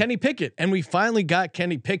need Kenny Pickett, and we finally got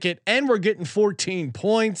Kenny Pickett, and we're getting 14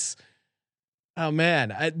 points. Oh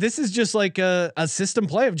man, this is just like a system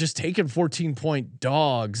play of just taking 14-point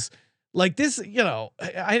dogs. Like this, I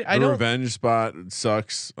don't. Revenge spot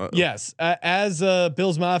sucks. Yes, as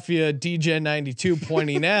Bills Mafia DJ 92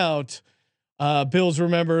 pointing out, Bills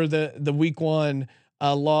remember the week 1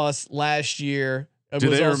 loss last year. Do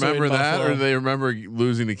they remember that, or do they remember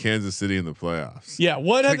losing to Kansas City in the playoffs? Yeah,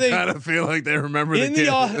 what have they? Kind of feel like they remember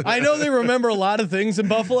I know they remember a lot of things in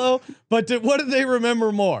Buffalo, but what do they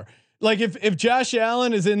remember more? Like if Josh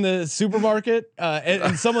Allen is in the supermarket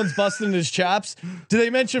and someone's busting his chops, do they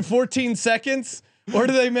mention 14 seconds, or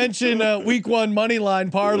do they mention week 1 money line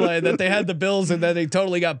parlay that they had the Bills and then they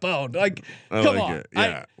totally got boned? Like, come on. It.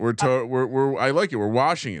 Yeah, I like it. We're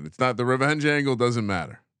washing it. It's not the revenge angle. Doesn't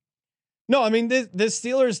matter. No, I mean this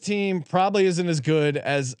Steelers team probably isn't as good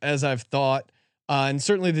as I've thought, and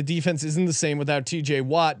certainly the defense isn't the same without TJ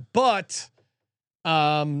Watt, but.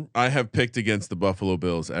 I have picked against the Buffalo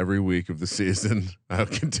Bills every week of the season. I'll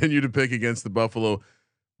continue to pick against the Buffalo,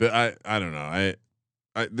 but I don't know.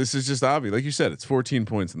 This is just obvious. Like you said, it's 14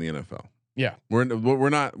 points in the NFL. Yeah, we're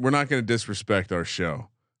not going to disrespect our show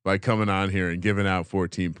by coming on here and giving out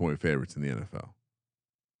 14-point favorites in the NFL.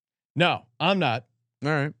 No, I'm not.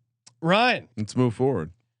 All right, Ryan, let's move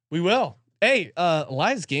forward. We will. Hey,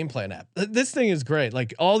 Elias game plan app. This thing is great.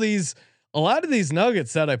 Like a lot of these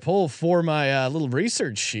nuggets that I pull for my little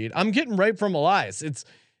research sheet, I'm getting right from Elias. It's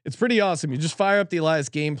pretty awesome. You just fire up the Elias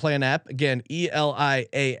game plan app, again,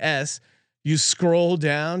 ELIAS. You scroll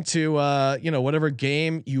down to whatever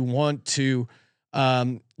game you want to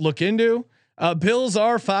look into. Bills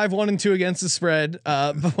are 5-1-2 against the spread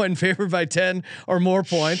when favored by 10 or more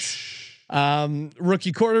points.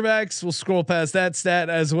 Rookie quarterbacks, we'll scroll past that stat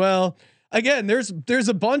as well. Again, there's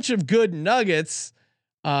a bunch of good nuggets.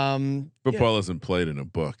 Football isn't played in a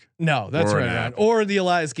book. No, that's right. Around. Or the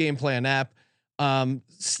Elias game plan app. I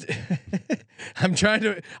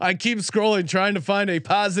keep scrolling, trying to find a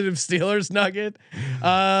positive Steelers nugget.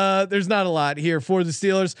 There's not a lot here for the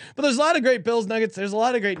Steelers, but there's a lot of great Bills nuggets. There's a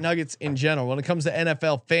lot of great nuggets in general. When it comes to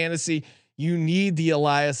NFL fantasy, you need the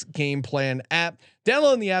Elias game plan app.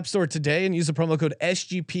 Download in the App Store today and use the promo code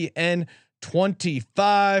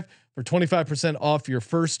SGPN25 for 25% off your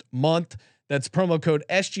first month. That's promo code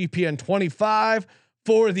SGPN25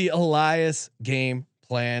 for the Elias game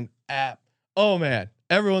plan app. Oh man,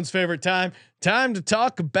 everyone's favorite time to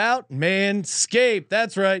talk about Manscaped.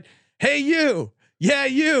 That's right. Hey, you. Yeah,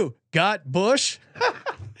 you got Bush.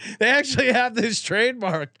 They actually have this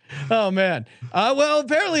trademark. Oh man. Well,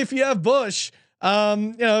 apparently if you have Bush, you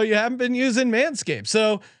haven't been using Manscaped.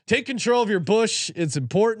 So take control of your bush. It's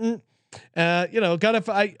important. Here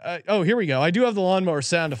we go. I do have the lawnmower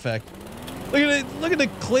sound effect. Look at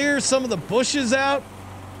it clear some of the bushes out.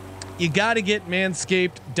 You got to get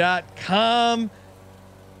manscaped.com.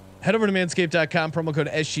 Head over to manscaped.com, promo code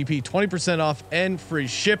SGP, 20% off and free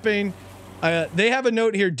shipping. They have a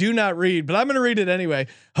note here, do not read, but I'm going to read it anyway.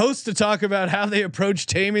 Hosts to talk about how they approach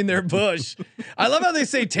taming their bush. I love how they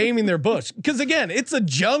say taming their bush, because again, it's a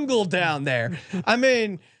jungle down there. I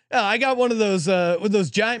mean, I got one of those with those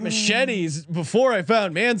giant machetes before I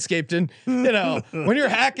found Manscaped, and when you're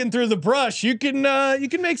hacking through the brush, you can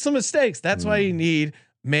make some mistakes. That's why you need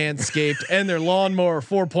Manscaped and their lawnmower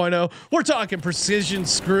 4.0. We're talking precision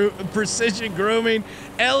grooming,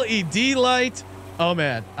 LED light. Oh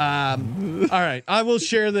man. All right. I will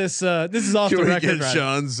share this. This is off Can the we record. get Right?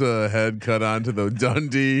 Sean's head cut onto the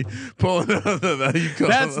Dundee pulling out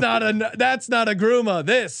That's not a groomer.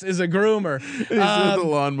 This is a groomer. He's with the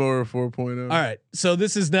lawnmower 4.0. All right. So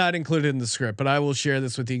this is not included in the script, but I will share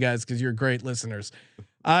this with you guys because you're great listeners.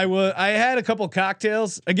 I had a couple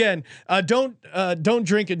cocktails. Again, don't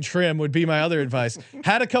drink and trim would be my other advice.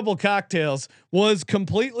 Had a couple cocktails, was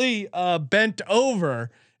completely bent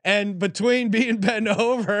over, and between being bent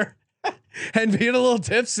over and being a little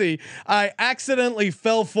tipsy, I accidentally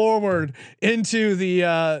fell forward into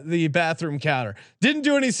the bathroom counter. Didn't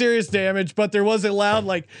do any serious damage, but there was a loud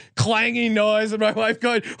like clanging noise, and my wife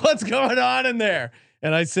going, "What's going on in there?"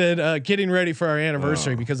 And I said, "Getting ready for our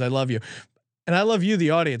anniversary because I love you." And I love you,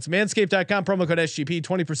 the audience. Manscaped.com, promo code SGP,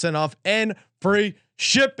 20% off and free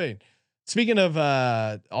shipping. Speaking of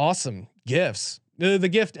awesome gifts, the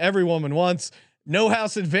gift every woman wants, No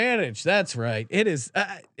House Advantage. That's right. It is.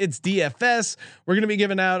 It's DFS. We're going to be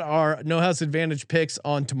giving out our No House Advantage picks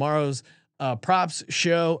on tomorrow's props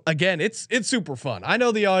show. Again, it's super fun. I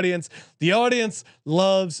know the audience. The audience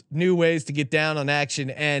loves new ways to get down on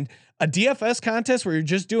action, and a DFS contest where you're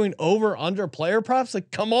just doing over under player props.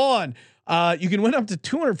 Like, come on. You can win up to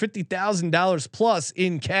 $250,000 plus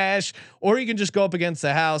in cash, or you can just go up against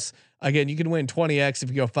the house. Again, you can win 20x if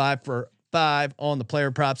you go 5 for 5 on the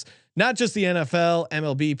player props. Not just the NFL,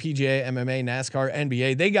 MLB, PGA, MMA, NASCAR,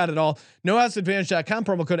 NBA. They got it all. NoHouseAdvantage.com,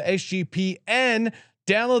 promo code SGPN.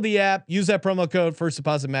 Download the app. Use that promo code. First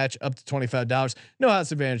deposit match up to $25.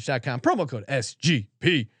 NoHouseAdvantage.com, promo code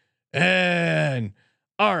SGPN.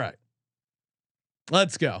 All right.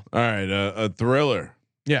 Let's go. All right. A thriller.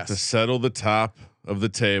 Yes. To settle the top of the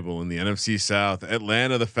table in the NFC South,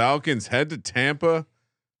 Atlanta, the Falcons head to Tampa,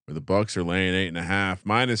 where the Bucks are laying 8.5,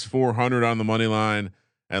 minus 400 on the money line.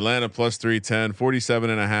 Atlanta plus 310,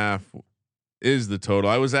 47.5 is the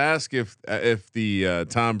total. I was asked if the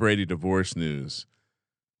Tom Brady divorce news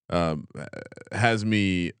has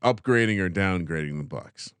me upgrading or downgrading the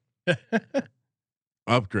Bucks.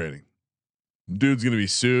 Upgrading. Dude's gonna be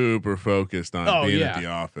super focused on being at the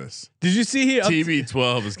office. Did you see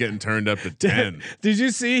TB12 is getting turned up to 10? Did you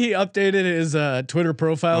see he updated his Twitter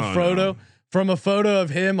profile photo from a photo of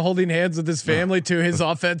him holding hands with his family to his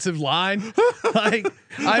offensive line? Like,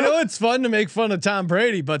 I know it's fun to make fun of Tom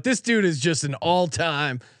Brady, but this dude is just an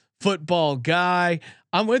all-time football guy.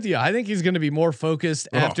 I'm with you. I think he's going to be more focused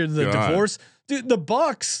after the divorce. Dude, the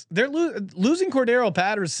Bucks, they're losing Cordero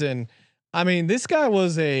Patterson. I mean, this guy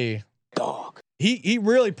was a dog. He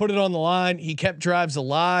really put it on the line. He kept drives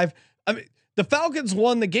alive. I mean, the Falcons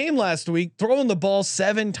won the game last week, throwing the ball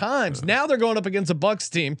 7 times. Now they're going up against a Bucks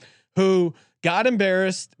team who got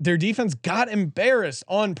embarrassed. Their defense got embarrassed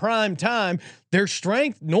on prime time. Their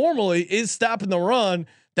strength normally is stopping the run.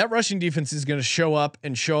 That rushing defense is going to show up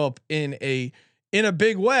in a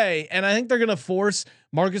big way. And I think they're going to force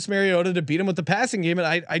Marcus Mariota to beat him with the passing game.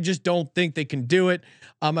 And I just don't think they can do it.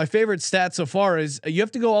 My favorite stat so far is you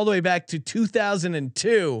have to go all the way back to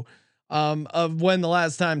 2002 of when the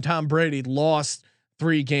last time Tom Brady lost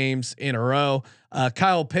 3 games in a row.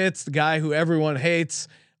 Kyle Pitts, the guy who everyone hates,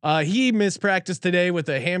 he missed practice today with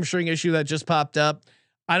a hamstring issue that just popped up.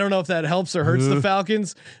 I don't know if that helps or hurts the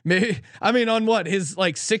Falcons. Maybe, I mean, on what his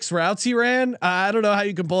like 6 routes he ran. I don't know how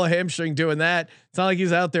you can pull a hamstring doing that. It's not like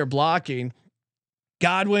he's out there blocking.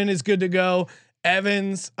 Godwin is good to go.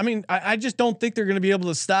 Evans. I mean, I just don't think they're going to be able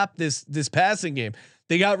to stop this passing game.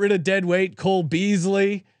 They got rid of dead weight Cole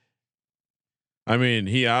Beasley. I mean,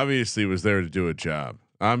 he obviously was there to do a job.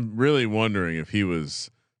 I'm really wondering if he was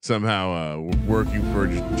somehow working for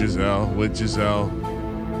Giselle with Giselle.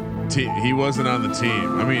 He wasn't on the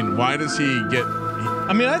team. I mean, why does he get?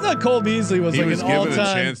 I mean, I thought Cole Beasley was like an all-time. He was given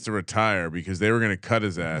a chance to retire because they were going to cut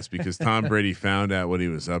his ass because Tom Brady found out what he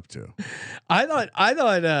was up to. I thought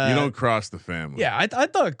you don't cross the family. Yeah, I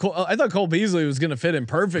thought Cole Beasley was going to fit in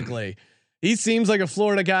perfectly. He seems like a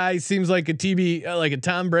Florida guy. He seems like a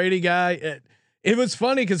Tom Brady guy. It was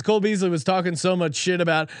funny because Cole Beasley was talking so much shit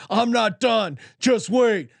about I'm not done. Just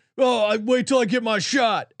wait. Oh, I wait till I get my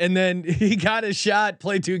shot. And then he got his shot,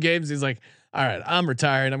 played 2 games. He's like, all right, I'm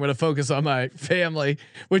retiring. I'm going to focus on my family,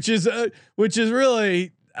 which is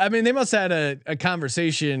really, I mean, they must have had a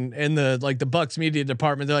conversation in the Bucks media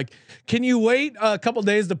department. They're like, can you wait a couple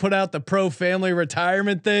days to put out the pro family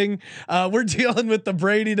retirement thing? We're dealing with the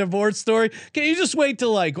Brady divorce story. Can you just wait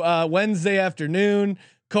till like Wednesday afternoon?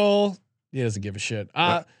 Cole, he doesn't give a shit.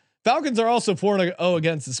 Falcons are also 4-0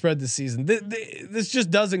 against the spread this season. This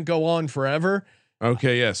just doesn't go on forever.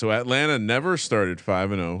 Okay, yeah. So Atlanta never started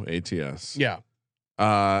 5-0 ATS. Yeah.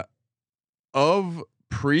 Of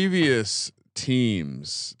previous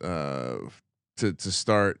teams to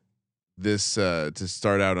start this to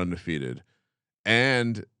start out undefeated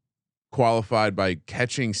and qualified by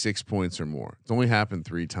catching 6 points or more. It's only happened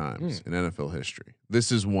 3 times in NFL history.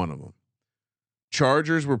 This is one of them.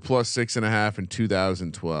 Chargers were plus 6.5 in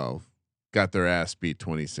 2012, got their ass beat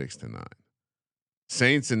 26-9.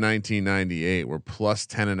 Saints in 1998 were plus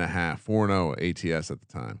 10.5, 4-0 ATS at the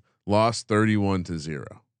time, lost 31-0.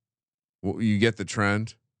 Well, you get the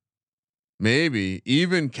trend. Maybe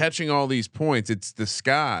even catching all these points, it's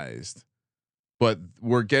disguised, but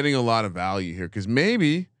we're getting a lot of value here because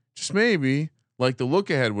maybe, just maybe, like the look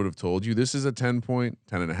ahead would have told you, this is a 10-point,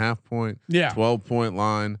 10.5 point, 12-point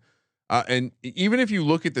line. And even if you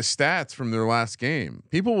look at the stats from their last game,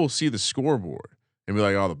 people will see the scoreboard and be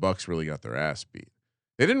like, "Oh, the Bucks really got their ass beat."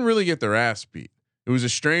 They didn't really get their ass beat. It was a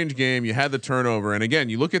strange game. You had the turnover, and again,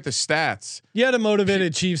 you look at the stats. You had a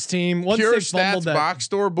motivated Chiefs team. Once pure they stats, box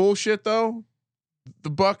store bullshit. Though the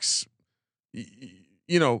Bucks,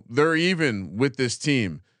 you know, they're even with this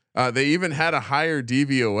team. They even had a higher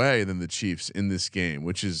DVOA than the Chiefs in this game,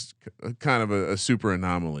 which is kind of a super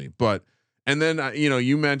anomaly. But and then you know,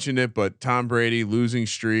 you mentioned it, but Tom Brady losing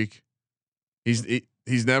streak. He's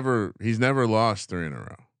never lost 3 in a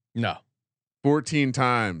row. No. 14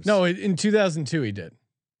 times. No, in 2002 he did.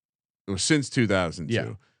 It was since 2002. Yeah.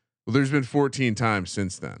 Well, there's been 14 times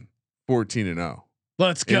since then. 14-0.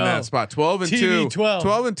 Let's go. In that spot. 12-2.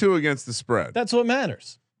 12-2 against the spread. That's what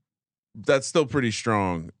matters. That's still pretty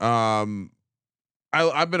strong.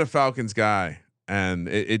 I've been a Falcons guy, and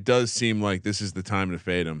it does seem like this is the time to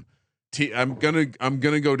fade them. I'm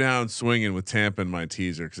gonna go down swinging with Tampa in my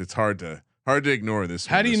teaser because it's hard to ignore this.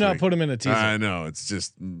 How do you not put him in a teaser? I know it's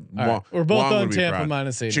just right. We're both on Tampa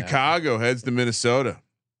 -8. Chicago heads to Minnesota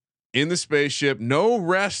in the spaceship. No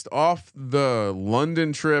rest off the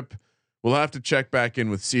London trip. We'll have to check back in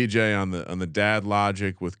with CJ on the dad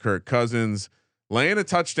logic with Kirk Cousins laying a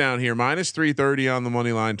touchdown here. -330 on the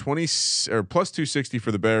money line. 20 or plus 260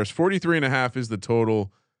 for the Bears. 43.5 is the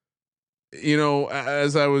total. You know,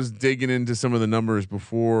 as I was digging into some of the numbers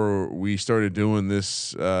before we started doing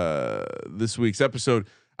this this week's episode,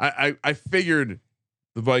 I figured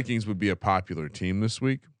the Vikings would be a popular team this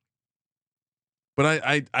week, but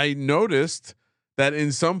I noticed that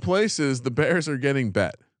in some places the Bears are getting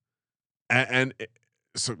bet, and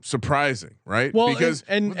surprising, right? Well, because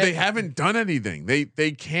they haven't done anything.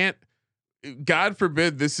 They can't. God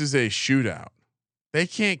forbid this is a shootout. They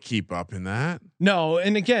can't keep up in that. No,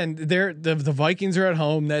 and again, the Vikings are at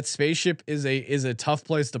home. That spaceship is a tough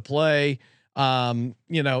place to play.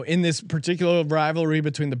 You know, in this particular rivalry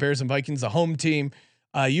between the Bears and Vikings, the home team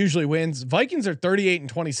usually wins. Vikings are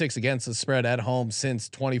 38-26 against the spread at home since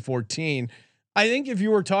 2014. I think if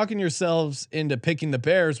you were talking yourselves into picking the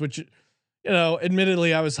Bears, which, you know,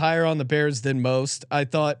 admittedly I was higher on the Bears than most. I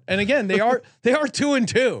thought, and again, they are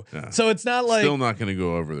 2-2, yeah. So it's not like still not going to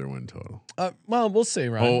go over their win total. Well, we'll see,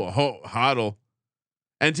 right? Hodl.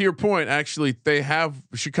 And to your point, actually,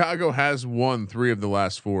 Chicago has won 3 of the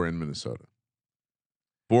last 4 in Minnesota.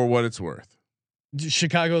 For what it's worth,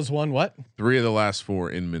 Chicago's won what? 3 of the last 4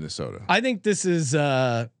 in Minnesota. I think this is.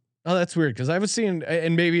 Oh, that's weird because I was seeing,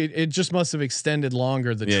 and maybe it just must have extended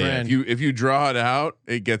longer. The trend. Yeah, if you draw it out,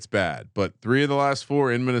 it gets bad. But 3 of the last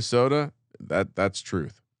 4 in Minnesota, that's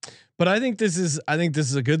truth. But I think this is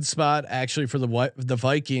a good spot actually for the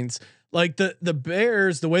Vikings. Like the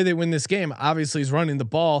Bears, the way they win this game, obviously is running the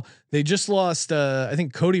ball. They just lost, I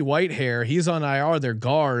think Cody Whitehair. He's on IR, their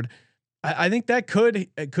guard. I think that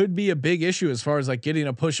could be a big issue as far as like getting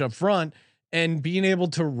a push up front and being able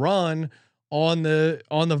to run on the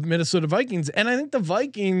Minnesota Vikings. And I think the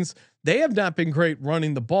Vikings, they have not been great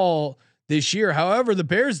running the ball this year. However, the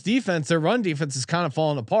Bears defense, their run defense is kind of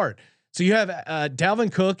falling apart. So you have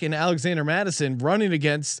Dalvin Cook and Alexander Mattison running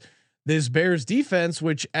against this Bears defense,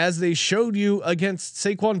 which as they showed you against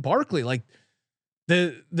Saquon Barkley, like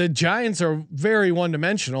the Giants are very one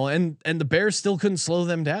dimensional and the Bears still couldn't slow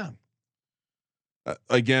them down.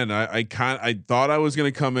 Again, I thought I was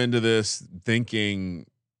going to come into this thinking,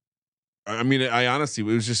 I mean, I honestly,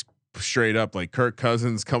 it was just straight up like Kirk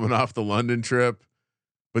Cousins coming off the London trip,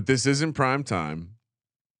 but this isn't prime time.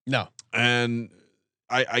 No. And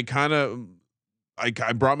I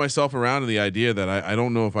brought myself around to the idea that I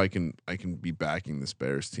don't know if I can be backing this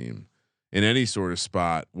Bears team in any sort of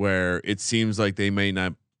spot where it seems like they may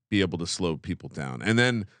not be able to slow people down. And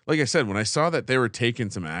then, like I said, when I saw that they were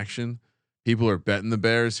taking some action, people are betting the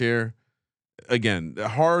Bears here. Again,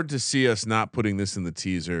 hard to see us not putting this in the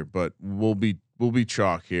teaser, but we'll be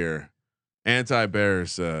chalk here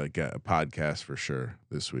Anti-Bears got a podcast for sure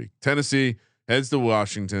this week. Tennessee heads to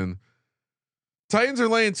Washington. Titans are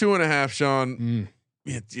laying 2.5. Sean,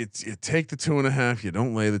 you take the 2.5. You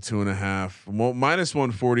don't lay the 2.5. Well, minus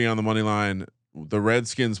 140 on the money line. The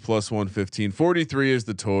Redskins plus 115. 43 is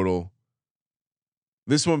the total.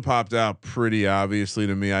 This one popped out pretty obviously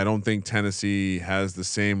to me. I don't think Tennessee has the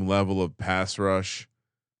same level of pass rush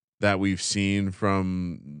that we've seen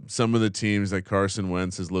from some of the teams that Carson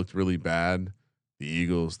Wentz has looked really bad. The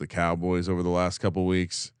Eagles, the Cowboys over the last couple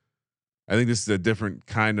weeks. I think this is a different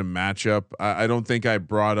kind of matchup. I don't think I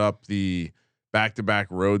brought up the back-to-back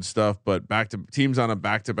road stuff, but teams on a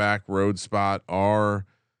back-to-back road spot are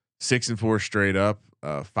 6-4 straight up,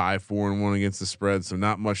 5-4-1 against the spread. So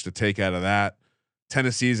not much to take out of that.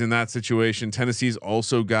 Tennessee's in that situation. Tennessee's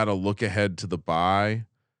also got to look ahead to the bye.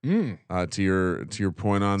 To your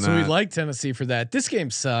point on that. So we like Tennessee for that. This game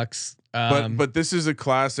sucks. But this is a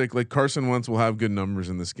classic. Like Carson Wentz will have good numbers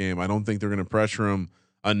in this game. I don't think they're going to pressure him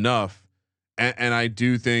enough. And I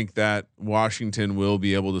do think that Washington will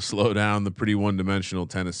be able to slow down the pretty one-dimensional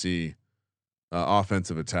Tennessee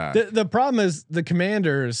offensive attack. The problem is the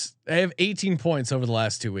Commanders, they have 18 points over the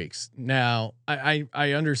last 2 weeks. Now I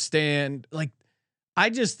understand, like, I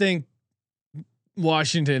just think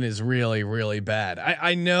Washington is really, really bad.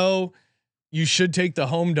 I know you should take the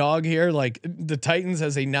home dog here. Like the Titans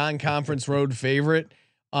as a non-conference road favorite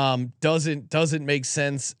doesn't make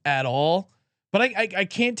sense at all. But I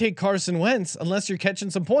can't take Carson Wentz unless you're catching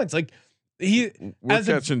some points. Like we're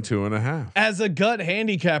catching 2.5 as a gut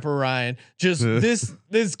handicapper, Ryan. Just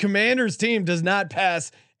this Commanders team does not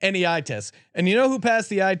pass any eye tests. And you know who passed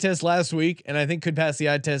the eye test last week, and I think could pass the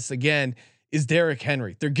eye test again, is Derrick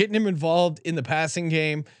Henry. They're getting him involved in the passing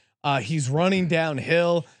game. He's running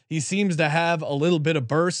downhill. He seems to have a little bit of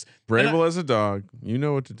burst. Vrabel as a dog, you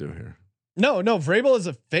know what to do here. No, Vrabel as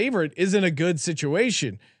a favorite isn't a good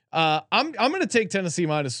situation. I'm going to take Tennessee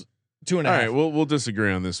minus 2.5. All right, we'll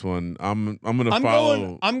disagree on this one. I'm going to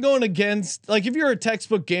follow. I'm going against, like, if you're a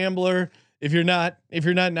textbook gambler, if you're not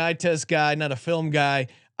an eye test guy, not a film guy,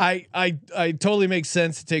 I totally makes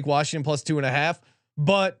sense to take Washington plus 2.5.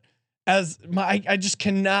 But I just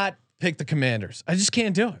cannot pick the Commanders. I just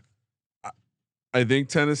can't do it. I think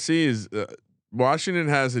Tennessee is Washington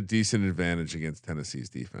has a decent advantage against Tennessee's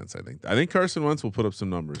defense. I think Carson Wentz will put up some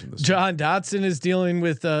numbers in this. John Dotson is dealing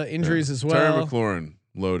with injuries as well. Terry McLaurin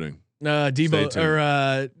loading. Debo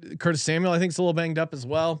or Curtis Samuel, I think, is a little banged up as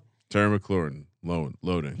well. Terry McLaurin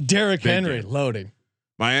loading. Derrick Henry loading.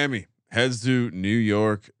 Miami heads to New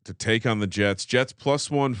York to take on the Jets. Jets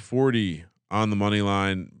plus 140 on the money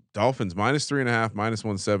line. Dolphins minus 3.5, minus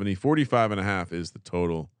 170. 45.5 is the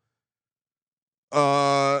total.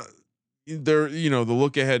 There, the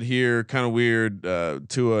look ahead here, kind of weird.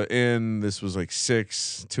 Tua in. This was like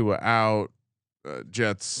 6. Tua out.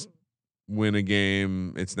 Jets win a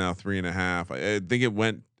game. It's now 3.5. I think it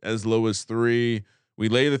went as low as 3. We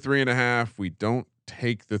lay the 3.5. We don't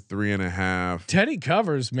take the 3.5. Teddy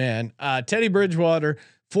covers, man. Teddy Bridgewater,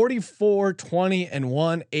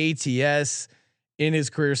 44-20-1 ATS in his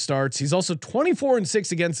career starts. He's also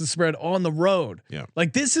 24-6 against the spread on the road. Yeah,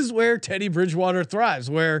 like this is where Teddy Bridgewater thrives,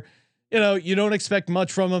 where you don't expect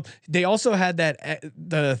much from him. They also had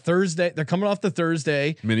the Thursday. They're coming off the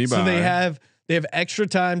Thursday mini bye. So they have extra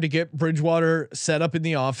time to get Bridgewater set up in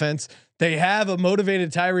the offense. They have a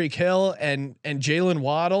motivated Tyreek Hill and Jalen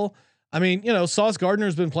Waddle. I mean, Sauce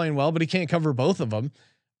Gardner's been playing well, but he can't cover both of them.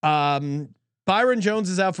 Byron Jones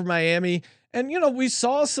is out for Miami, and we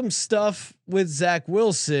saw some stuff with Zach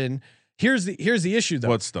Wilson. Here's the issue though.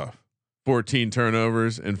 What stuff? 14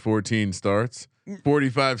 turnovers and 14 starts.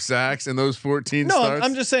 45 sacks and those 14 starts. No,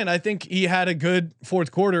 I'm just saying, I think he had a good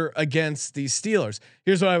fourth quarter against the Steelers.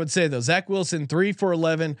 Here's what I would say though. Zach Wilson, 3 for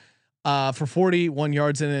 11 for 41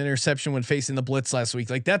 yards and an interception when facing the blitz last week.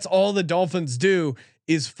 Like that's all the Dolphins do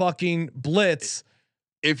is fucking blitz.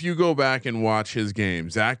 If you go back and watch his game,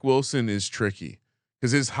 Zach Wilson is tricky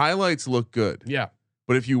because his highlights look good. Yeah.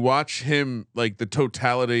 But if you watch him, like the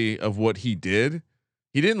totality of what he did,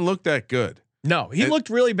 he didn't look that good. No, he looked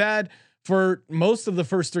really bad for most of the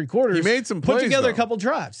first 3 quarters. He made some plays, put together though. A couple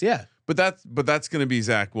drives. Yeah. But that's going to be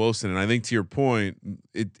Zach Wilson. And I think to your point,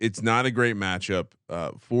 it's not a great matchup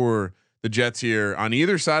for the Jets here on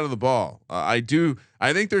either side of the ball. I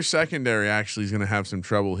think their secondary actually is going to have some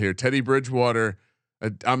trouble here. Teddy Bridgewater.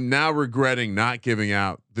 I'm now regretting not giving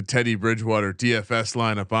out the Teddy Bridgewater DFS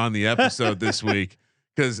lineup on the episode this week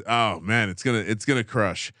because oh man, it's gonna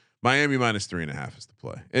crush. Miami minus 3.5 is the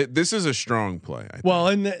play. This is a strong play. I think. Well,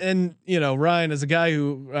 and Ryan, as a guy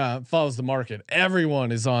who follows the market,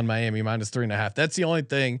 everyone is on Miami minus 3.5. That's the only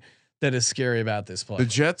thing that is scary about this play. The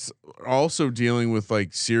Jets are also dealing with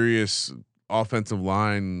like serious offensive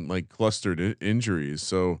line, like clustered injuries.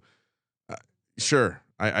 So sure.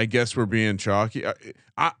 I guess we're being chalky.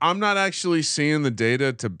 I'm not actually seeing the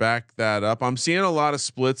data to back that up. I'm seeing a lot of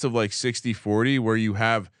splits of like 60-40 where you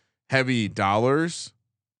have heavy dollars.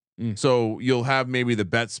 So you'll have maybe the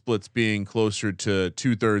bet splits being closer to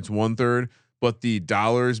 2/3, 1/3, but the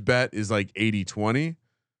dollars bet is like 80-20.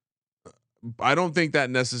 I don't think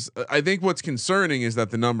that I think what's concerning is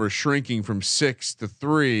that the number is shrinking from 6 to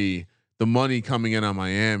 3, the money coming in on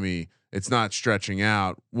Miami. It's not stretching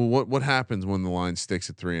out. Well, what happens when the line sticks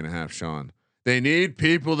at 3.5, Sean? They need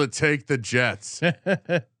people to take the Jets.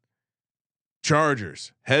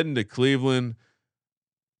 Chargers heading to Cleveland,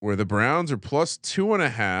 where the Browns are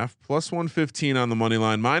 +2.5, +115 on the money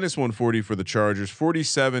line, -140 for the Chargers.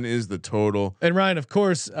 47 is the total. And Ryan, of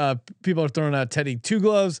course, people are throwing out Teddy Two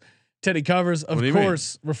Gloves. Teddy covers, of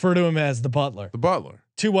course, refer to him as the Butler. The Butler.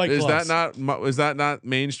 2 white gloves. Is that not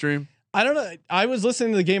mainstream? I don't know. I was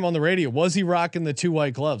listening to the game on the radio. Was he rocking the 2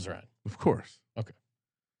 white gloves, Ryan? Of course. Okay.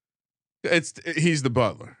 He's the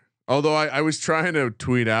Butler. Although I was trying to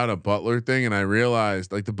tweet out a Butler thing and I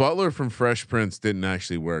realized like the Butler from Fresh Prince didn't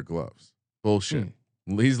actually wear gloves. Bullshit.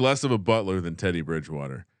 He's less of a Butler than Teddy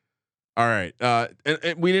Bridgewater. All right.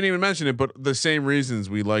 And we didn't even mention it, but the same reasons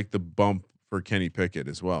we like the bump for Kenny Pickett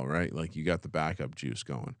as well, right? Like you got the backup juice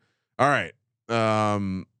going. All right.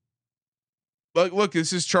 Look,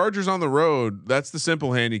 this is Chargers on the road. That's the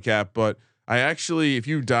simple handicap, but I actually, if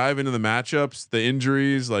you dive into the matchups, the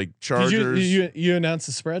injuries, like Chargers, you announced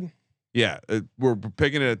the spread. Yeah, we're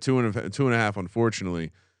picking it at 2.5,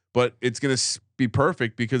 unfortunately, but it's going to be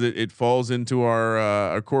perfect because it falls into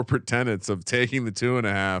our corporate tenets of taking the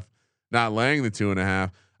 2.5, not laying the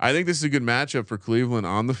 2.5. I think this is a good matchup for Cleveland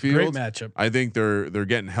on the field. Great matchup. I think they're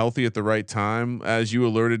getting healthy at the right time. As you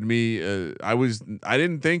alerted me, I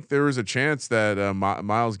didn't think there was a chance that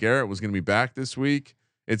Myles Garrett was going to be back this week.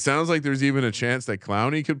 It sounds like there's even a chance that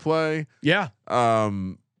Clowney could play. Yeah.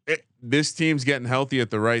 This team's getting healthy at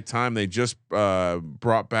the right time. They just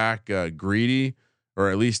brought back Greedy, or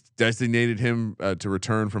at least designated him to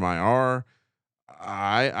return from IR.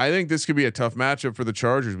 I think this could be a tough matchup for the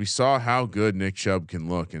Chargers. We saw how good Nick Chubb can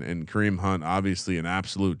look, and Kareem Hunt, obviously an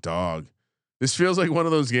absolute dog. This feels like one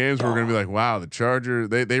of those games where we're gonna be like, wow, the Chargers,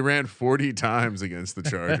 they ran 40 times against the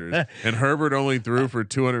Chargers, and Herbert only threw for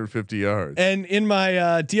 250 yards. And in my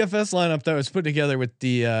DFS lineup that was put together with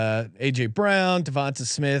the AJ Brown, Devonta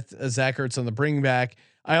Smith, Zach Ertz on the bring back,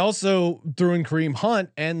 I also threw in Kareem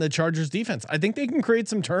Hunt and the Chargers defense. I think they can create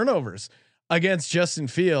some turnovers against Justin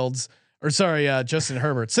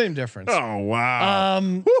Herbert. Same difference. Oh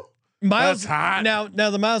wow. Myles, that's hot. Now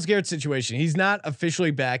the Myles Garrett situation. He's not officially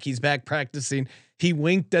back. He's back practicing. He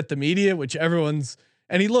winked at the media, which and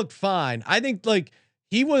he looked fine. I think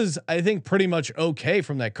he was pretty much okay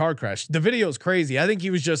from that car crash. The video is crazy. I think he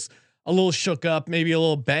was just a little shook up, maybe a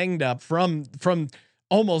little banged up from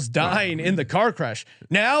almost dying in the car crash.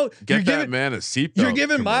 Now Get that man a seatbelt. You're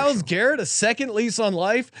giving Myles Garrett a second lease on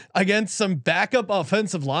life against some backup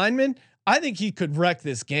offensive linemen. I think he could wreck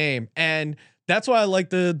this game, and that's why I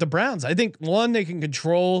like the Browns. I think they can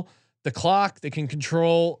control the clock. They can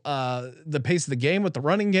control the pace of the game with the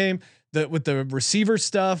running game, with the receiver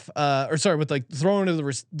stuff, with like throwing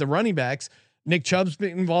to the running backs. Nick Chubb's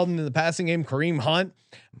been involved in the passing game. Kareem Hunt.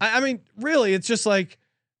 I mean, really, it's just like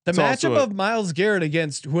the matchup of Myles Garrett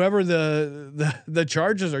against whoever the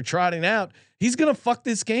Chargers are trotting out. He's gonna fuck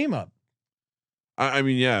this game up. I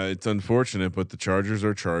mean, yeah, it's unfortunate, but the Chargers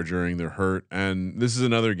are charging. They're hurt, and this is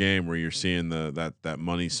another game where you're seeing that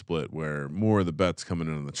money split where more of the bets coming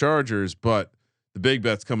in on the Chargers, but the big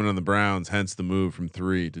bets coming on the Browns. Hence the move from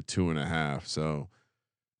 3 to 2.5. So,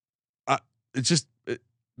 it's just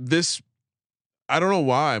this. I don't know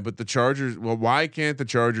why, but the Chargers. Well, why can't the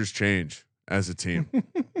Chargers change as a team?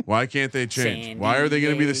 Why can't they change? Why are they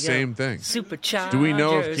going to be the same thing? Superchargers. Do we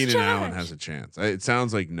know if Keenan Allen has a chance? It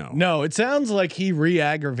sounds like no. No, it sounds like he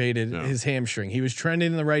re-aggravated his hamstring. He was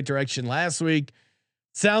trending in the right direction last week.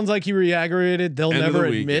 Sounds like he re-aggravated. They'll never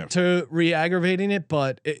admit to re-aggravating it,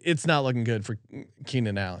 but it's not looking good for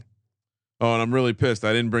Keenan Allen. Oh, and I'm really pissed.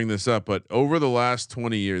 I didn't bring this up, but over the last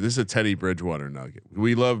 20 years, this is a Teddy Bridgewater nugget.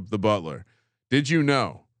 We love the Butler. Did you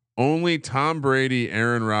know? Only Tom Brady,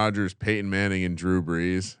 Aaron Rodgers, Peyton Manning, and Drew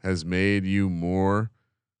Brees has made you more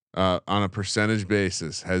on a percentage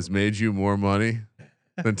basis. Has made you more money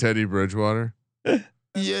than Teddy Bridgewater.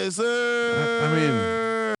 Yes, sir. I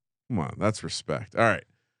mean, come on, that's respect. All right,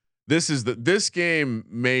 this game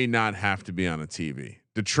may not have to be on a TV.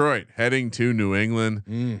 Detroit heading to New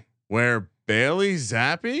England, where Bailey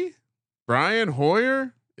Zappi, Brian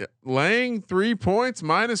Hoyer laying 3 points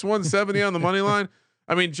minus 170 on the money line.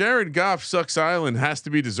 I mean, Jared Goff sucks island has to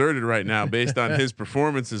be deserted right now based on his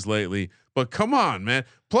performances lately. But come on, man,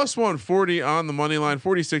 plus 140 on the money line,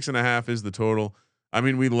 46.5 is the total. I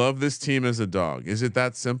mean, we love this team as a dog. Is it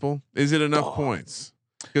that simple? Is it enough points?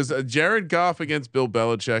 Because Jared Goff against Bill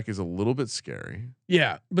Belichick is a little bit scary.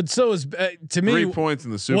 Yeah, but so is to me 3 points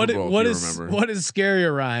in the Super Bowl. What if is you remember. what is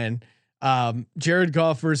scarier, Ryan? Jared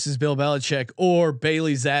Goff versus Bill Belichick or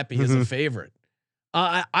Bailey Zappi as a favorite?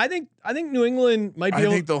 I think New England might be. I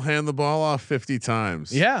think they'll hand the ball off 50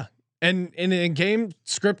 times. Yeah, and in a game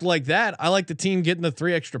script like that, I like the team getting the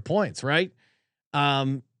 3 extra points. Right.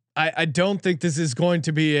 I don't think this is going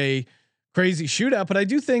to be a crazy shootout, but I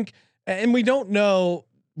do think, and we don't know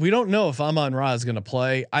if Amon Ra is going to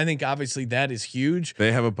play. I think obviously that is huge.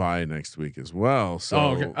 They have a bye next week as well. So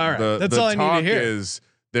okay. All right. That's the all I need to hear. Is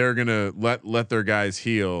they're gonna let their guys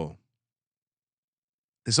heal.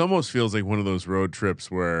 This almost feels like one of those road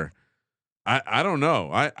trips where I don't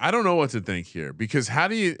know. I don't know what to think here, because how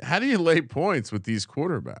do you lay points with these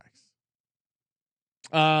quarterbacks?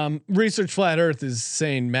 Research Flat Earth is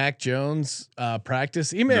saying Mac Jones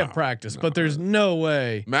practice. He may have practiced, but there's no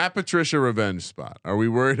way. Matt Patricia revenge spot. Are we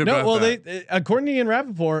worried about well, that? they according to Ian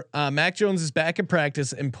Rappaport, Mac Jones is back in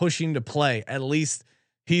practice and pushing to play. At least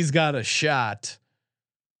he's got a shot.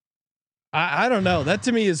 I don't know. That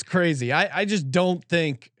to me is crazy. I just don't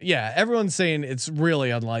think. Yeah, everyone's saying it's really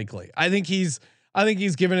unlikely. I think he's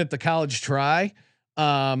given it the college try.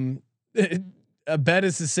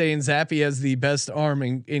 Bettis is saying Zappi has the best arm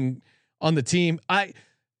in on the team.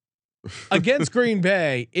 Against Green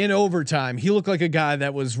Bay in overtime, he looked like a guy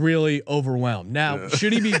that was really overwhelmed. Now,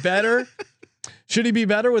 should he be better? Should he be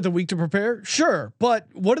better with a week to prepare? Sure, but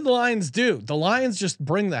what do the Lions do? The Lions just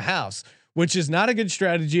bring the house, which is not a good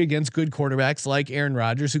strategy against good quarterbacks like Aaron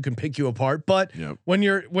Rodgers, who can pick you apart. But when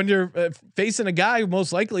you're facing a guy who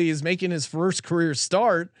most likely is making his first career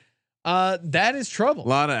start, that is trouble. A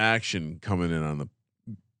lot of action coming in on the.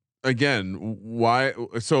 Again, why?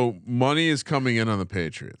 So money is coming in on the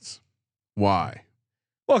Patriots. Why?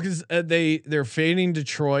 Well, because they're fading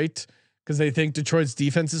Detroit because they think Detroit's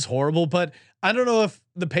defense is horrible. But I don't know if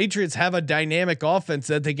the Patriots have a dynamic offense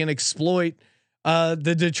that they can exploit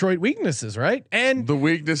the Detroit weaknesses, right? And the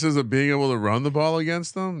weaknesses of being able to run the ball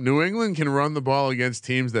against them. New England can run the ball against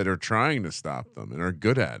teams that are trying to stop them and are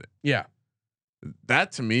good at it. Yeah.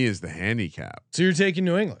 That to me is the handicap. So you're taking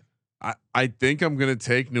New England. I think I'm going to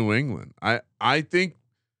take New England. I think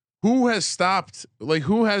who has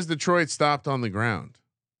Detroit stopped on the ground?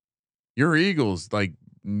 Your Eagles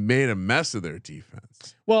made a mess of their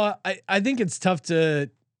defense. Well, I think it's tough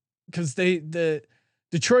because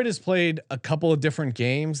Detroit has played a couple of different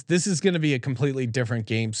games. This is going to be a completely different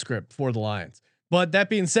game script for the Lions. But that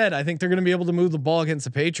being said, I think they're going to be able to move the ball against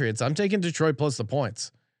the Patriots. I'm taking Detroit plus the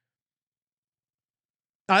points.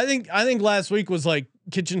 I think last week was like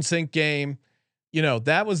kitchen sink game. You know,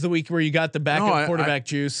 that was the week where you got the backup quarterback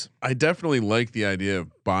juice. I definitely like the idea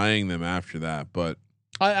of buying them after that, but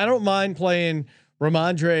I don't mind playing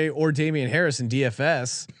Ramondre or Damian Harris in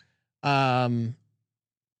DFS. A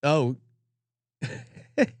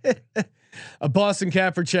Boston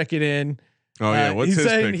Capper checking in. Oh yeah, what's he's his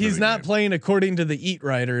saying? pick He's not game? Playing according to the Eat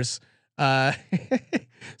Writers. So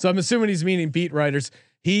I'm assuming he's meaning beat writers.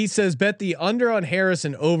 He says bet the under on Harris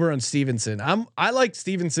and over on Stevenson. I like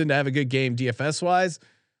Stevenson to have a good game DFS wise,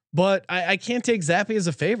 but I can't take Zappi as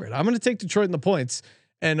a favorite. I'm going to take Detroit in the points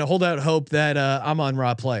and hold out hope that Amon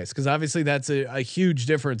Ra plays, because obviously that's a huge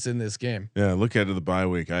difference in this game. Yeah, look at the bye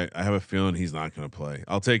week. I have a feeling he's not going to play.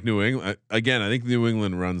 I'll take New England again. I think New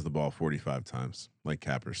England runs the ball 45 times, like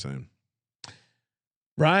Capper's saying.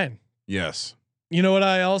 Ryan. Yes. You know what?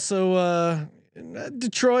 I also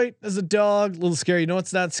Detroit as a dog, a little scary. You know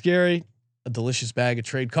what's not scary? A delicious bag of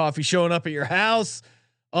trade coffee showing up at your house.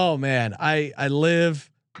 Oh man, I live,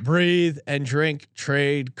 breathe, and drink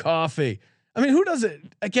trade coffee. I mean, who does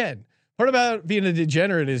it? Again, part about being a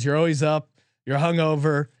degenerate is you're always up, you're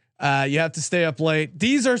hungover, you have to stay up late.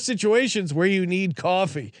 These are situations where you need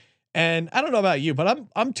coffee. And I don't know about you, but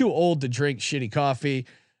I'm too old to drink shitty coffee.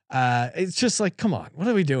 It's just like, come on, what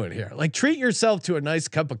are we doing here? Like, treat yourself to a nice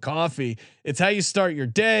cup of coffee. It's how you start your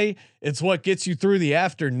day. It's what gets you through the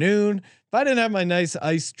afternoon. If I didn't have my nice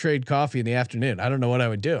iced trade coffee in the afternoon, I don't know what I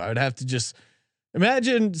would do. I would have to just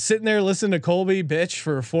imagine sitting there listening to Colby bitch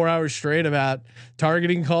for 4 hours straight about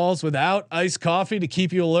targeting calls without iced coffee to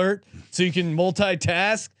keep you alert so you can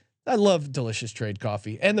multitask. I love delicious trade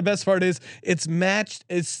coffee. And the best part is it's matched.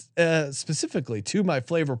 It's specifically to my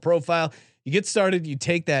flavor profile. You get started, you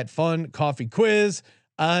take that fun coffee quiz,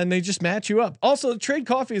 and they just match you up. Also, Trade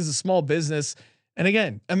Coffee is a small business, And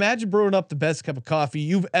again, imagine brewing up the best cup of coffee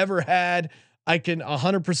you've ever had. I can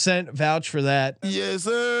 100% vouch for that. Yes,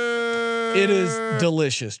 sir. It is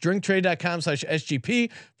delicious.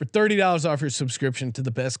 Drinktrade.com/SGP for $30 off your subscription to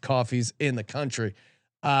the best coffees in the country.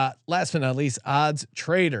 Last but not least, Odds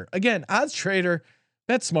Trader. Again, Odds Trader,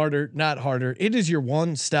 bet smarter, not harder. It is your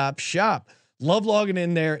one-stop shop. Love logging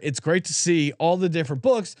in there. It's great to see all the different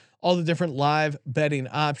books, all the different live betting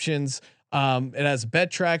options. It has a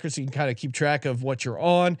bet tracker, so you can kind of keep track of what you're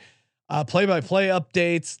on. Play-by-play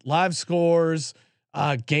updates, live scores,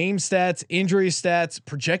 game stats, injury stats,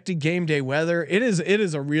 projected game day weather. It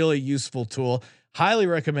is a really useful tool. Highly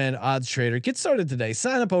recommend Odds Trader. Get started today.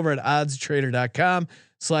 Sign up over at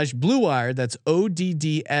oddstrader.com/Blue Wire. That's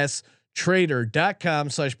ODDS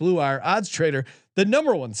trader.com/Blue Wire. Odds Trader, the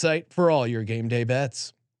 #1 site for all your game day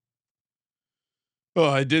bets. Oh,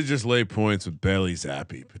 I did just lay points with Bailey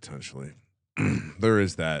Zappi potentially. There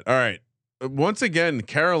is that. All right. Once again,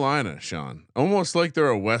 Carolina, Sean, almost like they're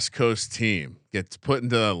a West Coast team, gets put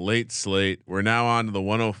into a late slate. We're now on to the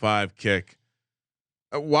 105 kick.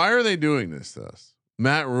 Why are they doing this to us?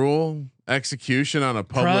 Matt Rule execution on a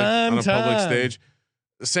public stage.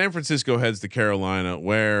 San Francisco heads to Carolina,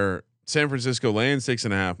 where San Francisco laying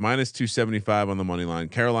 6.5 -275 on the money line.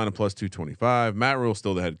 Carolina plus 225. Matt Rule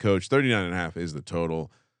still the head coach. 39.5 is the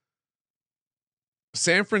total.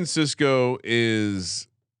 San Francisco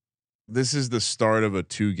this is the start of a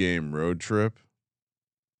 2-game road trip.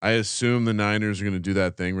 I assume the Niners are going to do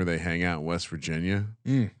that thing where they hang out in West Virginia.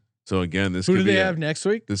 So again, Who do they have next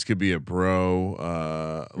week? This could be a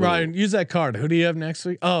bro. Ryan, use that card. Who do you have next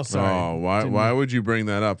week? Oh, sorry. Oh, why would you bring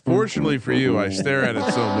that up? Fortunately for you, I stare at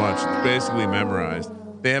it so much. It's basically memorized.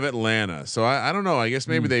 They have Atlanta. So I don't know. I guess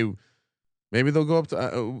maybe they'll go up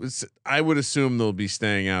to, I would assume they'll be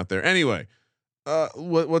staying out there. Anyway,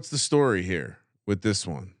 what's the story here with this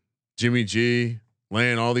one? Jimmy G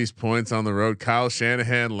laying all these points on the road. Kyle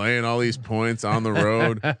Shanahan laying all these points on the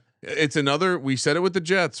road. It's another. We said it with the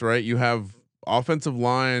Jets, right? You have offensive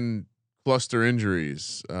line cluster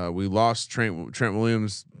injuries. We lost Trent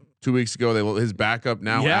Williams 2 weeks ago. His backup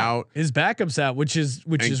now out. His backup's out, which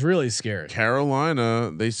is really scary.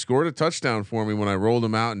 Carolina, they scored a touchdown for me when I rolled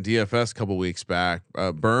him out in DFS a couple weeks back.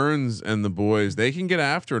 Burns and the boys, they can get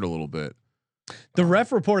after it a little bit. The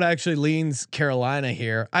ref report actually leans Carolina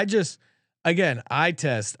here. Eye test.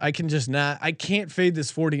 I can't fade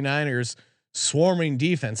this 49ers swarming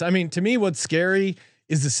defense. I mean, to me, what's scary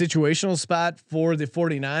is the situational spot for the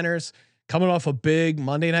 49ers coming off a big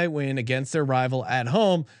Monday night win against their rival at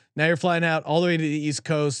home. Now you're flying out all the way to the East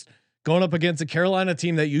Coast, going up against a Carolina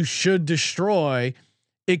team that you should destroy.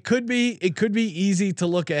 It could be easy to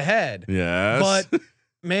look ahead. Yes. But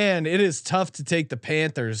man, it is tough to take the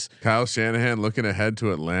Panthers. Kyle Shanahan looking ahead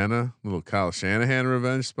to Atlanta. Little Kyle Shanahan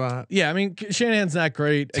revenge spot. Yeah, I mean, Shanahan's not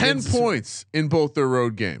great. 10 points in both their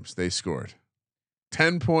road games. They scored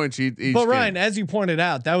 10 points each. But Ryan, as you pointed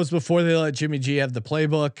out, that was before they let Jimmy G have the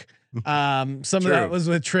playbook. Some of that was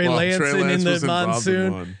with Trey Lance in the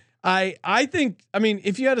monsoon. I think, I mean,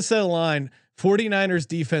 if you had to set a line, 49ers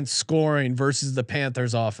defense scoring versus the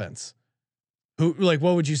Panthers offense, what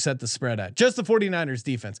would you set the spread at? Just the 49ers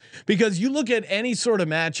defense, because you look at any sort of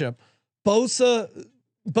matchup, Bosa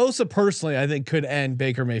personally, I think could end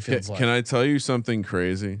Baker Mayfield's life. Can I tell you something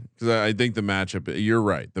crazy? Because I think the matchup, you're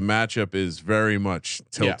right. The matchup is very much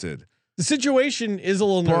tilted. Yeah. The situation is a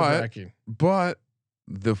little nerve-wracking. But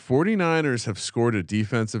the 49ers have scored a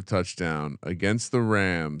defensive touchdown against the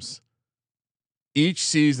Rams each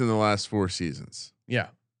season in the last 4 seasons. Yeah.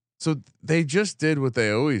 So they just did what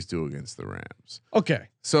they always do against the Rams. Okay.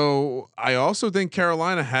 So I also think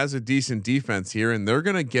Carolina has a decent defense here, and they're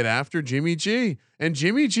going to get after Jimmy G. And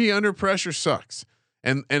Jimmy G under pressure sucks.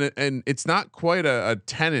 And it's not quite a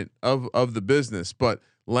tenet of the business, but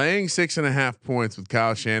laying 6.5 points with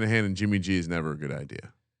Kyle Shanahan and Jimmy G is never a good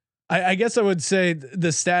idea. I guess I would say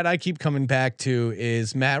the stat I keep coming back to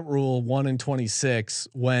is Matt Rule 1-26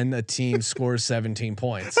 when a team scores 17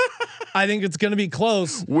 points. I think it's going to be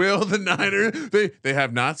close. Will the Niners? They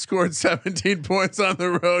have not scored 17 points on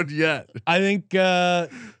the road yet. I think. And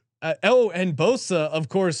Bosa, of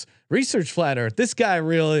course, research flat Earth. This guy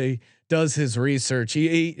really does his research.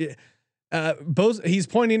 He's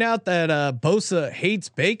pointing out that Bosa hates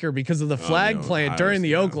Baker because of the flag plant during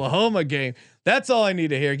the Oklahoma game. That's all I need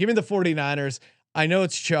to hear. Give me the 49ers. I know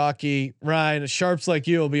it's chalky. Ryan, sharps like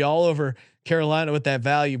you will be all over Carolina with that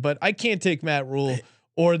value, but I can't take Matt Rule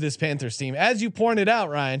or this Panthers team. As you pointed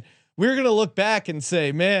out, Ryan, we're going to look back and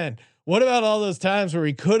say, man, what about all those times where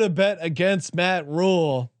we could have bet against Matt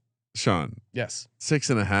Rule? Sean. Yes.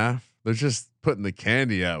 6.5. They're just putting the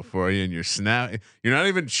candy out for you and you're not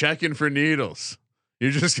even checking for needles.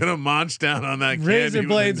 You're just gonna munch down on that Razor candy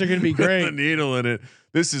blades with are gonna be with great. the needle in it.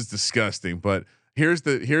 This is disgusting. But here's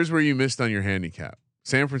where you missed on your handicap.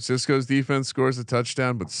 San Francisco's defense scores a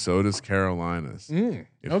touchdown, but so does Carolina's.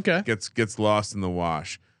 Okay. Gets lost in the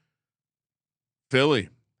wash. Philly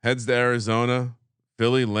heads to Arizona.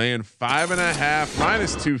 Philly laying 5.5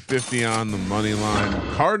 minus 250 on the money line.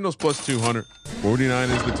 Cardinals plus 200. 49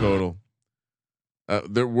 is the total.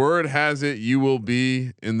 The word has it you will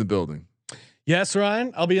be in the building. Yes,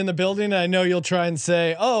 Ryan, I'll be in the building. I know you'll try and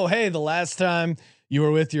say, "Oh, hey, the last time you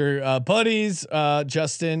were with your buddies,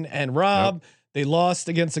 Justin and Rob, they lost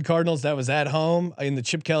against the Cardinals. That was at home in the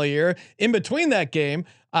Chip Kelly era. In between that game,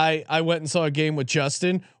 I went and saw a game with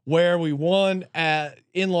Justin where we won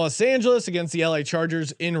in Los Angeles against the LA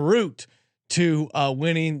Chargers en route to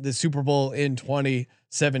winning the Super Bowl in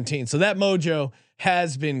 2017. So that mojo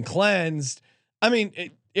has been cleansed. I mean,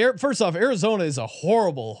 first off, Arizona is a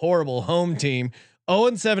horrible home team.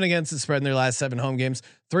 0-7 against the spread in their last 7 home games.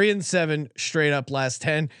 3-7 straight up last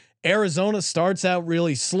 10. Arizona starts out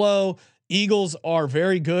really slow. Eagles are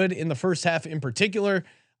very good in the first half in particular.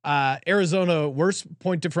 Arizona worst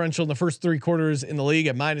point differential in the first 3 quarters in the league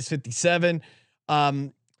at minus 57.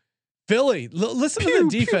 Philly, listen to the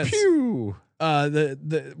defense.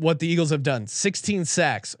 The what the Eagles have done: 16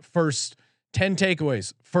 sacks, first 10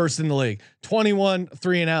 takeaways, first in the league. 21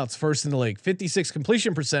 3 and outs, first in the league. 56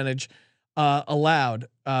 completion percentage allowed,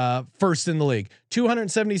 first in the league.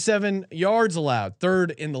 277 yards allowed,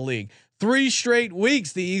 third in the league. 3 straight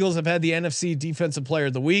weeks the Eagles have had the NFC Defensive Player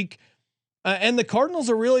of the Week, and the Cardinals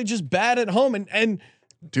are really just bad at home. And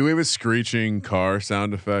do we have a screeching car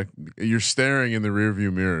sound effect? You're staring in the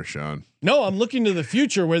rearview mirror, Sean. No, I'm looking to the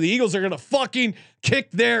future where the Eagles are gonna fucking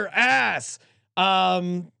kick their ass.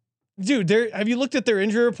 Dude, have you looked at their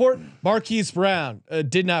injury report? Marquise Brown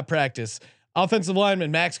did not practice. Offensive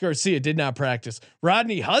lineman Max Garcia did not practice.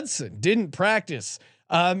 Rodney Hudson didn't practice.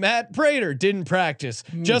 Matt Prater didn't practice.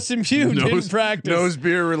 Justin Pugh didn't practice. Nose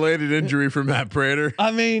beer related injury for Matt Prater.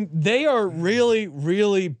 I mean, they are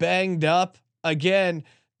really banged up. Again,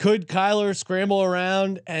 could Kyler scramble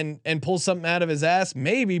around and pull something out of his ass?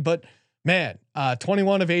 Maybe, but man,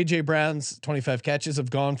 21 of AJ Brown's 25 catches have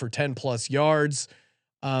gone for 10+ yards.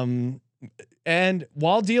 And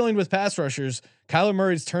while dealing with pass rushers, Kyler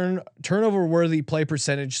Murray's turnover worthy play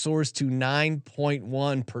percentage soars to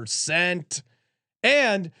 9.1%.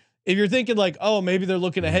 And if you're thinking like, oh, maybe they're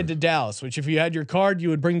looking ahead to Dallas, which if you had your card, you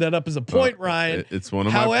would bring that up as a point, Ryan. It's one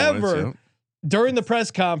of my points. Yep. During the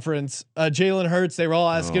press conference, Jalen Hurts, they were all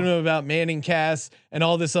asking him about Manning Cass and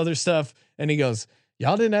all this other stuff. And he goes,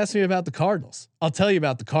 y'all didn't ask me about the Cardinals. I'll tell you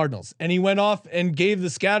about the Cardinals. And he went off and gave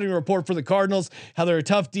the scouting report for the Cardinals, how they're a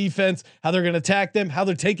tough defense, how they're going to attack them, how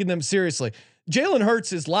they're taking them seriously. Jalen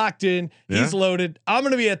Hurts is locked in. Yeah. He's loaded. I'm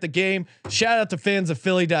going to be at the game. Shout out to fans of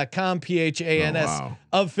Philly.com, PHANS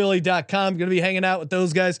of Philly.com. Going to be hanging out with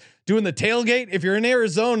those guys doing the tailgate. If you're in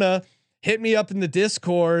Arizona, hit me up in the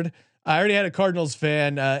Discord. I already had a Cardinals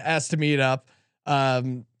fan ask to meet up. Not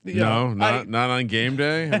on game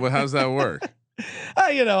day. Well, how's that work?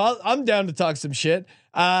 I'm down to talk some shit.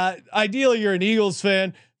 Ideally, you're an Eagles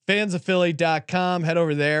fan. Fansoffphilly.com. Head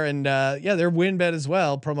over there and their win bet as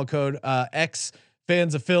well. Promo code X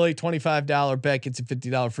fans of Philly, $25 bet gets a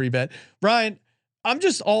 $50 free bet. Brian, I'm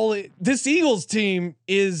just this Eagles team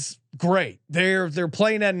is great. They're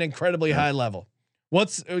playing at an incredibly high level. They're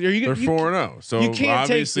 4-0. So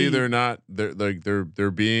obviously they're not.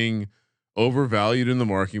 They're being overvalued in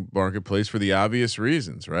the marketplace for the obvious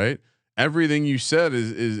reasons, right? Everything you said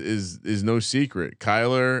is no secret.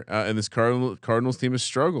 Kyler and this Cardinals team has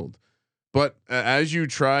struggled, but as you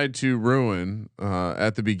tried to ruin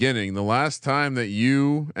at the beginning, the last time that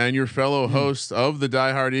you and your fellow hosts of the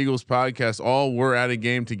Die Hard Eagles podcast all were at a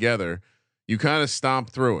game together, you kind of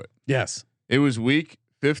stomped through it. Yes, it was week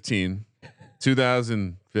 15.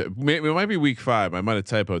 2000, it might be week 5. I might have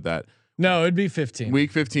typoed that. No, it'd be 15.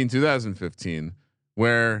 Week 15, 2015,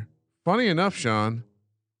 where funny enough, Sean,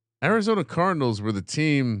 Arizona Cardinals were the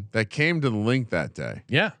team that came to the link that day.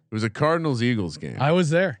 Yeah. It was a Cardinals Eagles game. I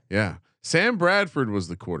was there. Yeah. Sam Bradford was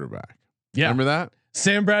the quarterback. Yeah. Remember that?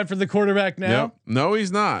 Sam Bradford, the quarterback now? Yep. No,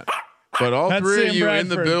 he's not. But all That's three Sam of you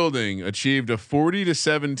Bradford. in the building achieved a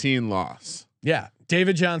 40-17 loss. Yeah.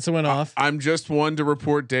 David Johnson went off. I'm just one to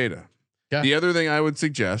report data. Yeah. The other thing I would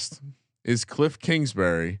suggest is Cliff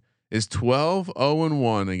Kingsbury is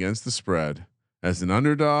 12-0-1 against the spread as an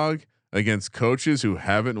underdog against coaches who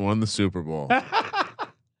haven't won the Super Bowl. Wow.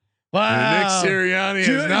 And Nick Sirianni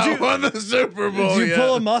has not won the Super Bowl. Did you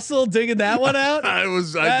pull a muscle digging that one out? I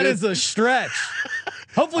That is a stretch.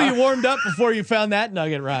 Hopefully you warmed up before you found that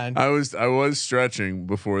nugget, Ryan. I was stretching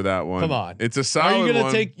before that one. Come on. It's a Are solid you gonna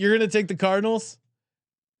one. you're gonna take the Cardinals?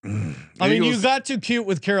 I mean, you Eagles- got too cute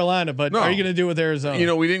with Carolina, but No. are you gonna do with Arizona? You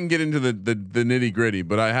know, we didn't get into the nitty gritty,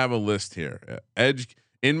 but I have a list here. Edge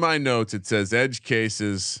in my notes, it says edge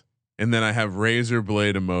cases, and then I have razor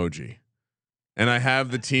blade emoji, and I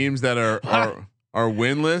have the teams that are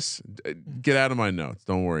winless. Get out of my notes.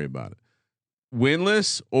 Don't worry about it.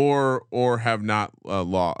 Winless or have not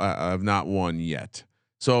have not won yet.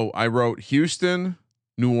 So I wrote Houston,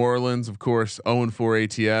 New Orleans, of course, 0-4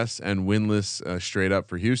 ATS and winless straight up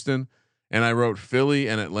for Houston. And I wrote Philly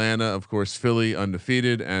and Atlanta, of course, Philly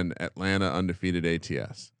undefeated and Atlanta undefeated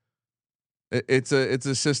ATS. It's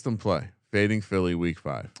a system play. Fading Philly week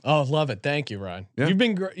 5. Oh, love it. Thank you, Ryan. Yeah.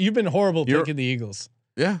 You've been horrible picking the Eagles.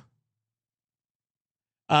 Yeah.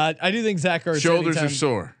 I do think Zach Ertz Shoulders anytime- are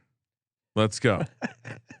sore. Let's go.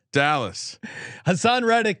 Dallas. Hassan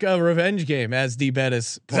Reddick revenge game, as D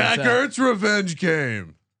Bettis points Zach out. Ertz revenge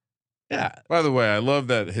game. Yeah. By the way, I love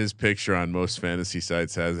that his picture on most fantasy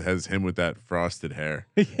sites has him with that frosted hair.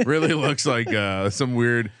 Really looks like some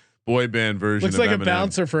weird boy band version. Looks of like Eminem. a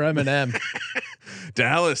bouncer for Eminem.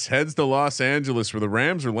 Dallas heads to Los Angeles, where the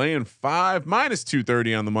Rams are laying 5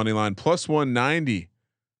 -230 on the money line, +190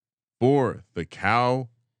 for the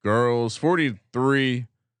Cowgirls. 43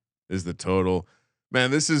 is the total. Man,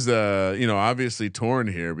 this is obviously torn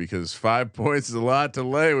here because 5 points is a lot to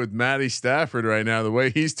lay with Matty Stafford right now. The way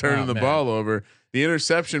he's turning the ball over, the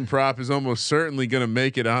interception prop is almost certainly going to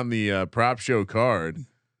make it on the prop show card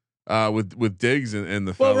with Diggs and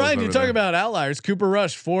the. Well, fellas Ryan, over you're talking there. about outliers. Cooper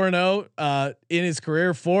Rush 4-0 in his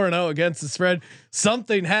career, 4-0 against the spread.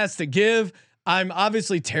 Something has to give. I'm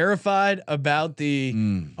obviously terrified about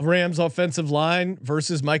the Rams offensive line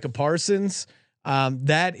versus Micah Parsons.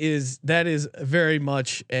 That is very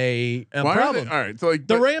much a Why problem. all right, so like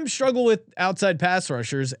The Rams struggle with outside pass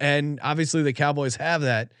rushers, and obviously the Cowboys have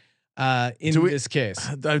that in this case.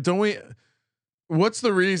 don't we? What's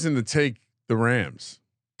the reason to take the Rams?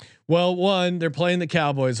 Well, one, they're playing the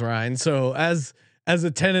Cowboys, Ryan. So as a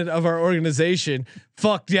tenet of our organization,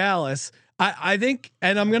 fuck Dallas. I think,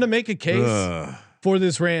 and I'm gonna make a case for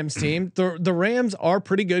this Rams team. The Rams are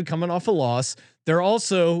pretty good coming off a loss. They're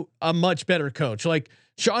also a much better coach. Like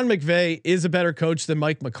Sean McVay is a better coach than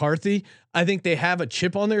Mike McCarthy. I think they have a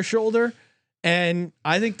chip on their shoulder, and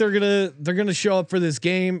I think they're gonna show up for this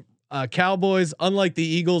game. Cowboys, unlike the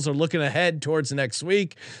Eagles, are looking ahead towards next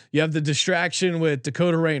week. You have the distraction with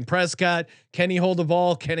Dakota Rain Prescott. Can he hold the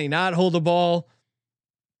ball? Can he not hold the ball?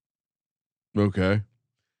 Okay.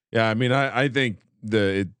 Yeah, I mean, I think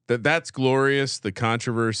that's glorious. The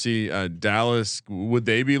controversy, Dallas, would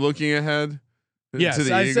they be looking ahead? Yes, to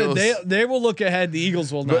the I Eagles? said they will look ahead. The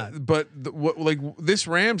Eagles will not. But like this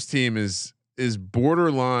Rams team is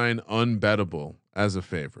borderline unbettable as a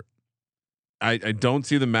favorite. I don't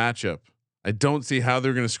see the matchup. I don't see how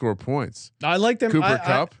they're going to score points. I like them. Cooper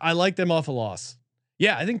Kupp? I like them off a loss.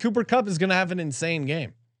 Yeah, I think Cooper Kupp is going to have an insane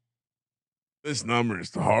game. This number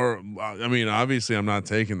is horrible. I mean, obviously, I'm not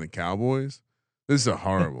taking the Cowboys. This is a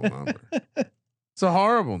horrible number. It's a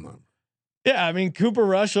horrible number. Yeah, I mean Cooper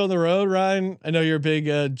Rush on the road, Ryan. I know you're a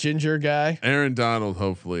big ginger guy. Aaron Donald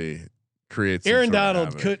hopefully creates. Aaron some sort of Donald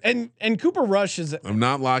havoc. could, and Cooper Rush is. I'm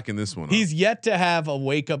not locking this one. He's yet to have a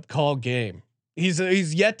wake up call game. He's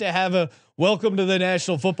yet to have a welcome to the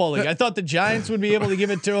National Football League. I thought the Giants would be able to give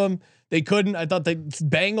it to him. They couldn't. I thought the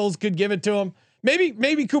Bengals could give it to him.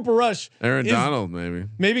 Maybe Cooper Rush. Aaron Donald, maybe.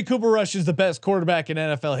 Maybe Cooper Rush is the best quarterback in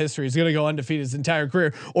NFL history. He's going to go undefeated his entire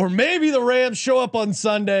career. Or maybe the Rams show up on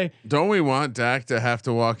Sunday. Don't we want Dak to have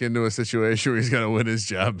to walk into a situation where he's going to win his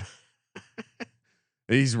job?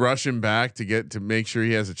 He's rushing back to make sure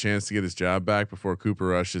he has a chance to get his job back before Cooper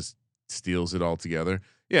Rush just steals it all together.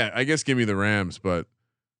 Yeah, I guess give me the Rams, but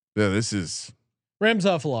yeah, this is Rams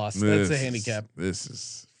off a loss. That's the handicap. This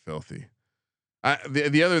is filthy.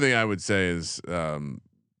 The other thing I would say is a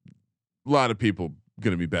lot of people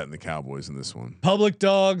going to be betting the Cowboys in this one. Public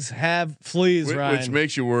dogs have fleas, Ryan. Which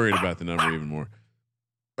makes you worried about the number even more.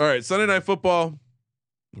 All right, Sunday Night Football.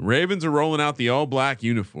 Ravens are rolling out the all black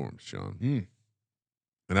uniforms, Sean.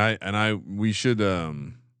 We should.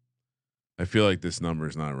 I feel like this number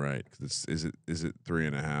is not right because is it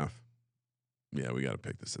 3.5? Yeah, we got to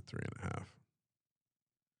pick this at 3.5.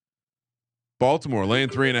 Baltimore laying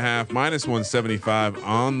 3.5 -175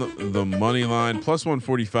 on the money line,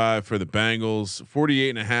 +145 for the Bengals.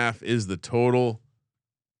 48.5 is the total.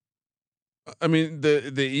 I mean,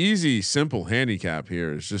 the easy, simple handicap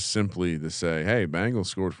here is just simply to say, hey, Bengals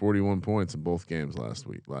scored 41 points in both games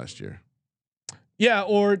last year. Yeah,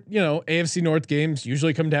 or AFC North games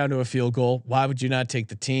usually come down to a field goal. Why would you not take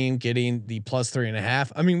the team getting the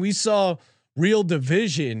 +3.5? I mean, we saw real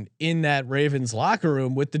division in that Ravens locker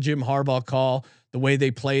room with the Jim Harbaugh call, the way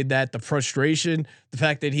they played that, the frustration, the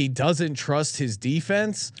fact that he doesn't trust his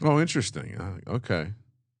defense. Oh, interesting. Okay.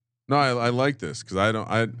 No, I like this because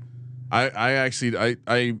I actually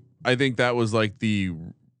I think that was like the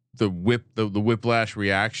whiplash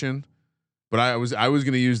reaction. But I was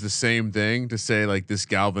going to use the same thing to say like this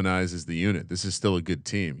galvanizes the unit. This is still a good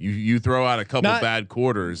team. You throw out a couple bad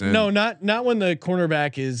quarters. And not when the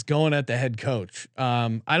cornerback is going at the head coach.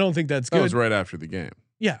 I don't think that's good. That was right after the game.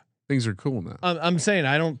 Yeah, things are cool now. I'm saying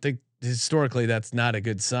I don't think historically that's not a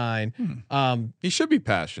good sign. He should be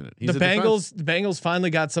passionate. The Bengals finally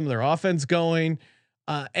got some of their offense going,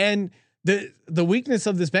 and the weakness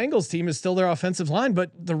of this Bengals team is still their offensive line.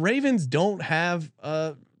 But the Ravens don't have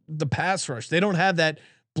the pass rush. They don't have that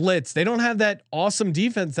blitz. They don't have that awesome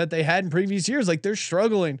defense that they had in previous years. Like they're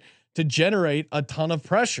struggling to generate a ton of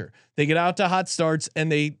pressure. They get out to hot starts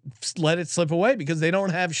and they let it slip away because they don't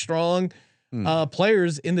have strong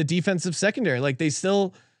players in the defensive secondary. Like they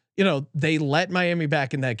still, they let Miami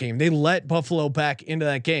back in that game. They let Buffalo back into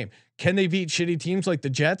that game. Can they beat shitty teams like the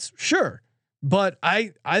Jets? Sure. But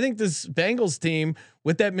I think this Bengals team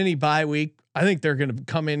with that mini bye week, I think they're going to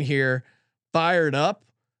come in here fired up.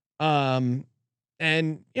 And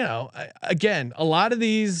again, a lot of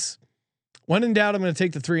these, when in doubt, I'm going to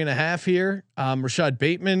take the 3.5 here. Rashad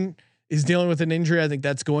Bateman is dealing with an injury. I think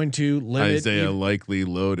that's going to limit Isaiah likely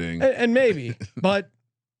loading and maybe, but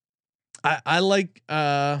I like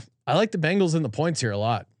the Bengals in the points here a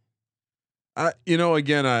lot.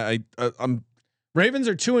 Again, I'm Ravens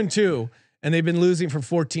are 2-2 and they've been losing for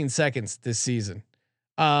 14 seconds this season.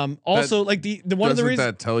 Also like the one of the reasons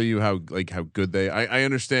that tell you how good they, I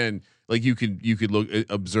understand, like you could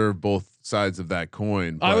observe both sides of that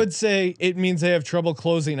coin. I would say it means they have trouble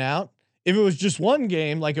closing out. If it was just one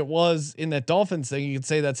game, like it was in that Dolphins thing, you could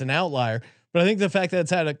say that's an outlier, but I think the fact that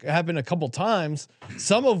it's happened a couple times,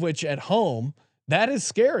 some of which at home, that is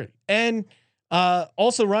scary. And,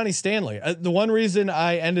 also Ronnie Stanley, the one reason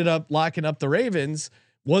I ended up locking up the Ravens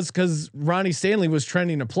was because Ronnie Stanley was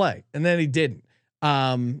trending to play and then he didn't.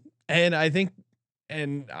 And I think,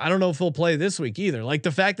 and I don't know if he'll play this week either. Like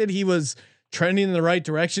the fact that he was trending in the right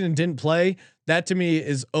direction and didn't play, that to me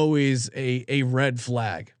is always a red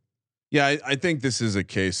flag. Yeah. I think this is a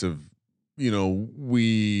case of,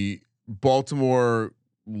 Baltimore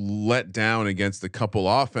let down against a couple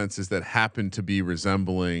offenses that happen to be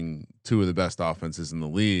resembling two of the best offenses in the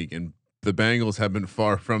league. And the Bengals have been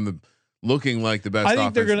far from looking like the best. I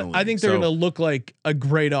think they're gonna look like a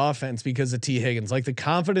great offense because of T Higgins. Like the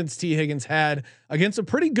confidence T Higgins had against a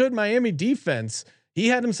pretty good Miami defense. He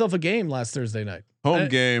had himself a game last Thursday night. Home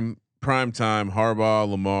game, prime time. Harbaugh,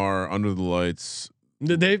 Lamar, under the lights.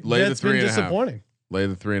 That's been disappointing. Lay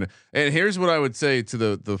the 3.5. And here's what I would say to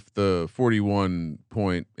the 41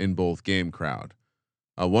 point in both game crowd.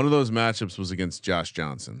 One of those matchups was against Josh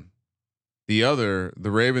Johnson. The other, the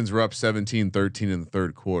Ravens were up 17-13 in the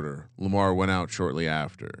third quarter. Lamar went out shortly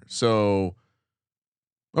after. So,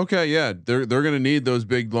 okay, yeah, they're going to need those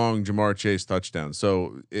big long Jamar Chase touchdowns.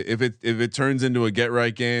 So if it turns into a get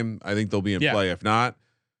right game, I think they'll be in play. If not,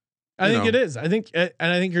 I think it is. I think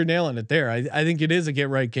you're nailing it there. I think it is a get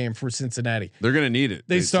right game for Cincinnati. They're going to need it.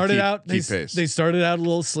 They started out a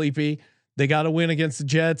little sleepy. They got to win against the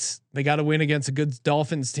Jets. They got to win against a good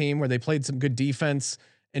Dolphins team where they played some good defense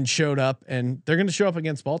and showed up, and they're going to show up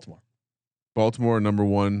against Baltimore. Baltimore, number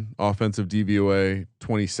 1 offensive DVOA,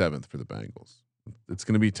 27th for the Bengals. It's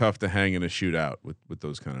going to be tough to hang in a shootout with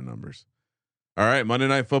those kind of numbers. All right, Monday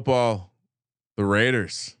Night Football, the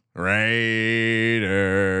Raiders.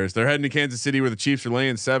 They're heading to Kansas City where the Chiefs are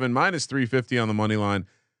laying 7, -350 on the money line.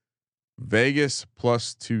 Vegas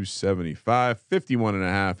 +275,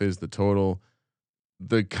 51.5 is the total.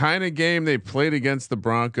 The kind of game they played against the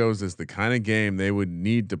Broncos is the kind of game they would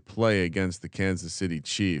need to play against the Kansas City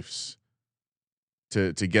Chiefs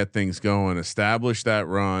to get things going, establish that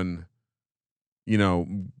run,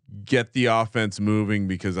 get the offense moving,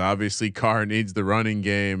 because obviously Carr needs the running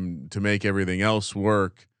game to make everything else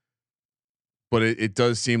work. But it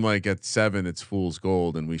does seem like at 7, it's fool's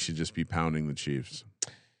gold and we should just be pounding the Chiefs.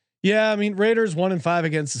 Yeah, I mean, Raiders 1-5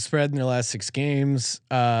 against the spread in their last 6 games.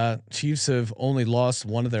 Chiefs have only lost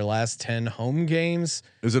one of their last 10 home games.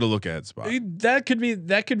 Is it a look ahead spot? That could be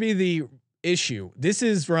the issue. This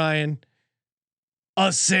is, Ryan,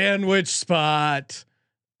 a sandwich spot.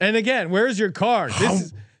 And again, where's your card?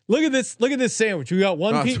 Look at this sandwich. We got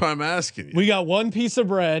one. That's why I'm asking you. We got one piece of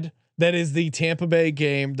bread that is the Tampa Bay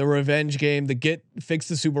game, the revenge game, the fix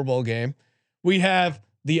the Super Bowl game. we have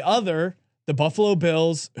the Buffalo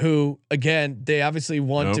Bills, who again, they obviously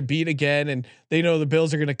want to beat again, and they know the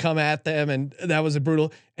Bills are going to come at them. And that was a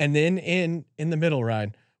brutal. And then in the middle,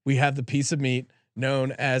 Ryan, we have the piece of meat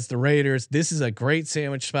known as the Raiders. This is a great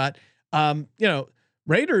sandwich spot.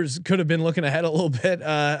 Raiders could have been looking ahead a little bit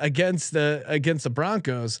against the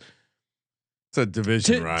Broncos. It's a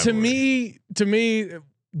division rivalry. To me,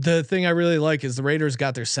 the thing I really like is the Raiders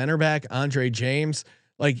got their center back, Andre James.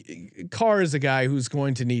 Like Carr is a guy who's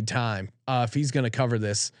going to need time if he's going to cover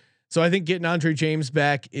this. So I think getting Andre James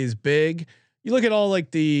back is big. You look at all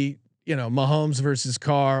like the Mahomes versus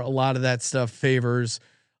Carr. A lot of that stuff favors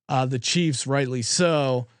the Chiefs, rightly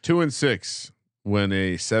so. 2-6 when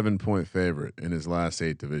a 7-point favorite in his last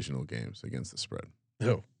 8 divisional games against the spread.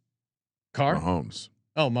 Who? Carr? Mahomes.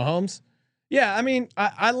 Oh, Mahomes. Yeah, I mean,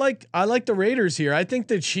 I like the Raiders here. I think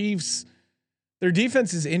the Chiefs, their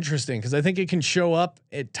defense is interesting because I think it can show up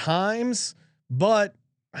at times, but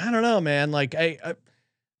I don't know, man. Like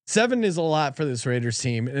 7 is a lot for this Raiders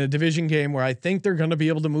team in a division game where I think they're going to be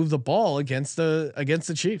able to move the ball against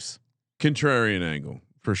the Chiefs. Contrarian angle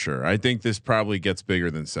for sure. I think this probably gets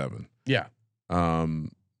bigger than 7. Yeah. I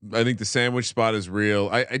think the sandwich spot is real.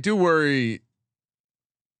 I do worry.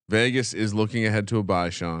 Vegas is looking ahead to a bye,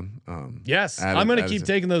 Sean. Yes, I'm going to keep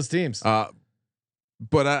taking those teams. But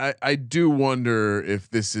I do wonder if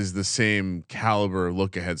this is the same caliber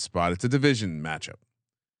look ahead spot. It's a division matchup.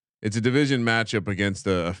 It's a division matchup against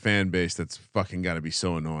a fan base that's fucking got to be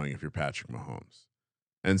so annoying if you're Patrick Mahomes.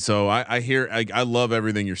 And so I love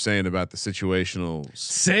everything you're saying about the situational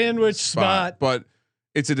sandwich spot, but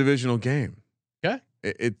it's a divisional game. Okay.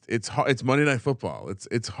 It's Monday Night Football.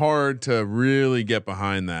 It's hard to really get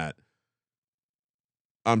behind that.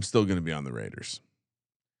 I'm still going to be on the Raiders.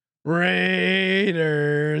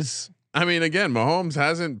 Raiders. I mean, again, Mahomes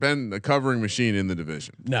hasn't been a covering machine in the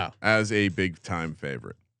division. No, as a big time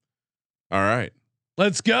favorite. All right,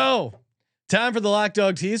 let's go. Time for the Lock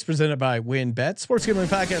Dog Tease presented by WinBet.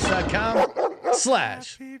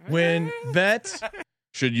 SportsGamblingPodcast.com/WinBet.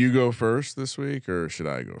 Should you go first this week or should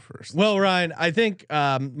I go first? Well, Ryan, I think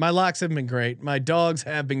my locks have been great. My dogs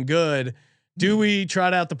have been good. Do we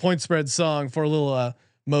trot out the point spread song for a little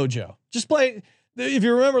mojo? Just play. If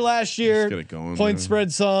you remember last year, get it going, point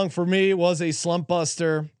spread song for me was a slump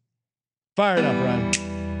buster. Fire it up, Ryan.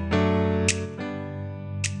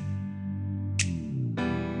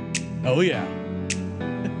 Oh yeah.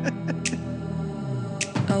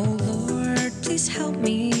 Oh Lord, please help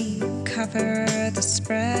me cover the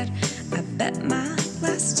spread. I bet my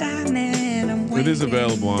last time in I'm it is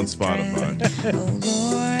available on Spotify. Oh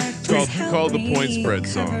Lord, please help called me the point spread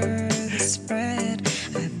song. cover the spread.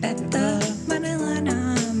 I bet the money line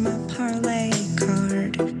on my parlay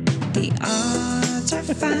card. The odds are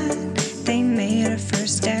fine. They made a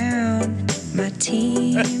first down. My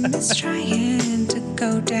team is trying to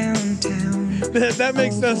go downtown. That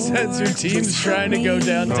makes no sense. Your team's trying to go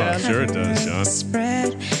downtown. Oh, sure it does, Sean.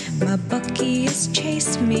 Spread. My bookie has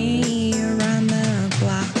chased me around the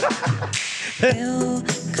block.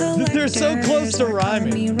 They're so close to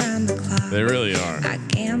rhyming. The They really are. I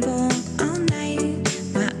gamble all night.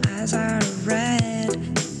 My eyes are red.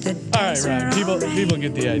 The All right, Ryan. People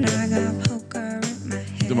get the idea. I got poker in my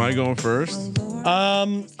head. Am I going first?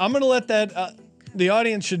 I'm gonna let that. The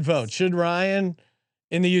audience should vote. Should Ryan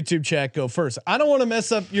in the YouTube chat go first? I don't want to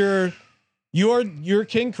mess up your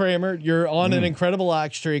King Kramer. You're on an incredible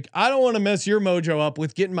lock streak. I don't want to mess your mojo up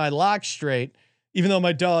with getting my lock straight, even though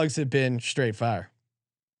my dogs have been straight fire.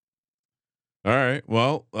 All right.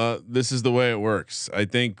 Well, this is the way it works. I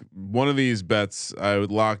think one of these bets I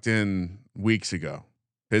locked in weeks ago.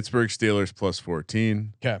 Pittsburgh Steelers +14.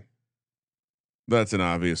 Okay. That's an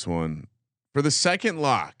obvious one. For the second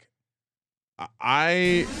lock,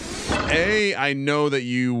 I know that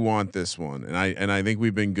you want this one, and I think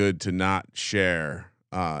we've been good to not share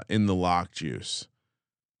in the lock juice.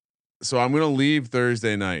 So I'm going to leave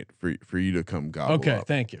Thursday night for you to come gobble Okay, up.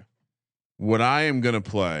 thank you. What I am going to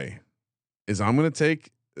play is I'm going to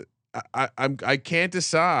take. I can't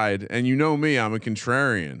decide, and you know me, I'm a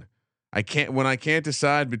contrarian. When I can't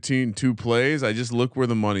decide between two plays, I just look where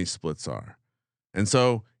the money splits are, and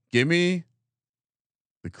so give me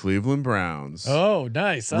the Cleveland Browns. Oh,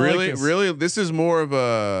 nice. Really, this is more of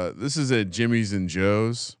a Jimmy's and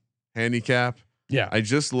Joe's handicap. Yeah. I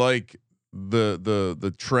just like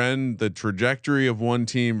the trend, the trajectory of one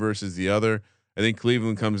team versus the other. I think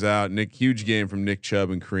Cleveland comes out. Huge game from Nick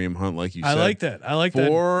Chubb and Kareem Hunt, like you said. I like that.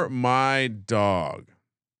 For my dog.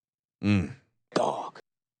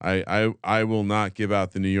 I will not give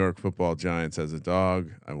out the New York Football Giants as a dog.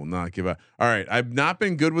 I will not give out. All right, I've not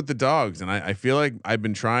been good with the dogs, and I feel like I've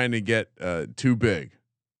been trying to get too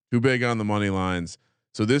big on the money lines.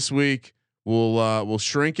 So this week we'll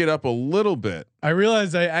shrink it up a little bit. I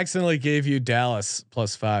realized I accidentally gave you Dallas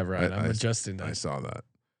 +5. Right, I'm adjusting that. I saw that.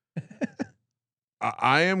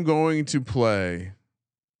 I am going to play,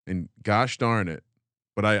 and gosh darn it.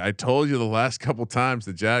 But I told you the last couple times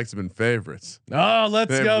the Jags have been favorites. Oh,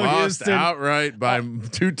 let's They've go lost Houston outright by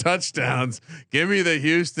 2 touchdowns. Give me the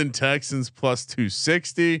Houston Texans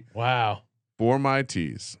 +260. Wow. For my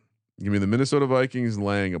tees. Give me the Minnesota Vikings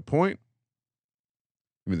laying a point.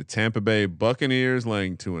 Give me the Tampa Bay Buccaneers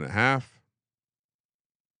laying 2.5.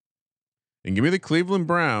 And give me the Cleveland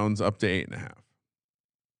Browns up to 8.5.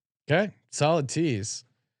 Okay. Solid tees.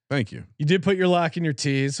 Thank you. You did put your lock in your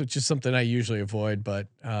tees, which is something I usually avoid, but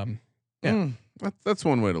yeah, That's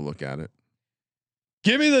one way to look at it.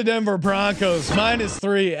 give me the Denver Broncos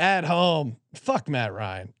 -3 at home. Fuck Matt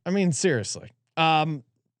Ryan. I mean, seriously. My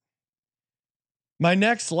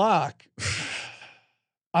next lock.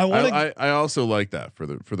 I also like that for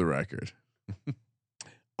the record.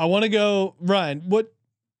 I want to go Ryan.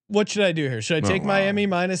 What should I do here? Should I take Miami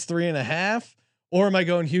 -3.5, or am I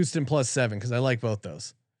going Houston +7? Because I like both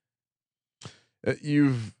those.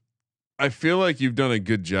 I feel like you've done a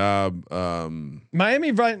good job.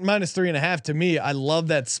 Miami -3.5 to me. I love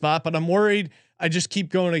that spot, but I'm worried. I just keep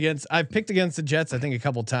going against. I've picked against the Jets, I think, a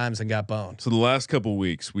couple times and got boned. So the last couple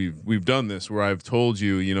weeks we've done this where I've told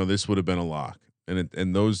you, this would have been a lock,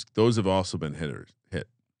 and those have also been hit.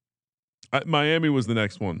 Miami was the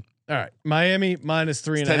next one. All right, Miami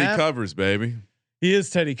 -3.5. Teddy covers, baby. He is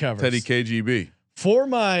Teddy covers. Teddy KGB. For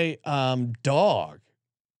my dog,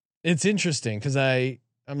 it's interesting because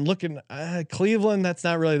I'm looking Cleveland. That's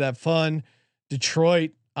not really that fun.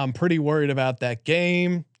 Detroit, I'm pretty worried about that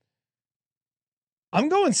game. I'm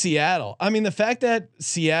going Seattle. I mean, the fact that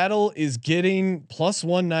Seattle is getting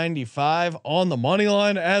 +195 on the money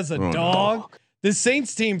line as a dog. This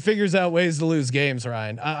Saints team figures out ways to lose games,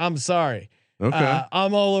 Ryan. I'm sorry. Okay.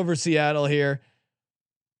 I'm all over Seattle here.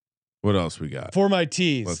 What else we got? For my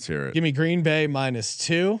tees, Let's hear it. Give me Green Bay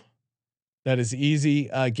 -2. That is easy.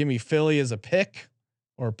 Give me Philly as a pick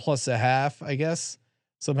or +0.5, I guess.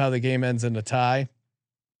 Somehow the game ends in a tie.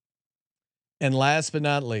 And last but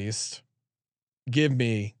not least, give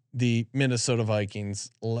me the Minnesota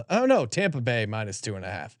Vikings. Oh no, Tampa Bay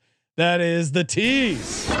 -2.5. That is the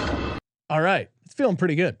tees. All right. It's feeling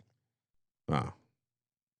pretty good. Wow.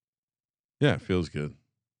 Yeah, it feels good.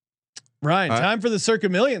 Ryan, time for the Circa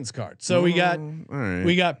Millions card. So we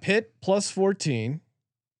got Pitt +14.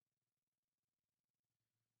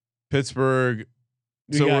 Pittsburgh.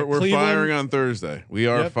 So we're firing on Thursday. We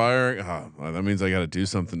are firing. Oh, well, that means I got to do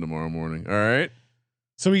something tomorrow morning. All right.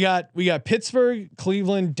 So we got Pittsburgh,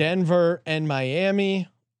 Cleveland, Denver, and Miami.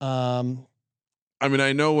 I mean,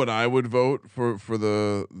 I know what I would vote for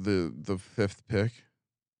the fifth pick.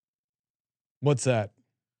 What's that?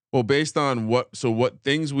 Well, based on what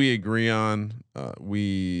things we agree on,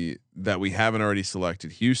 we haven't already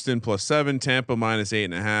selected: Houston +7, Tampa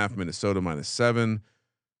 -8.5, Minnesota -7.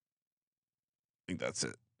 I think that's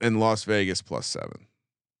it, and Las Vegas +7.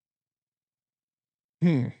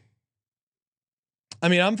 I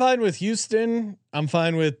mean, I'm fine with Houston. I'm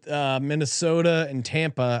fine with Minnesota and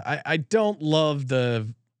Tampa. I don't love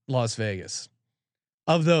the Las Vegas.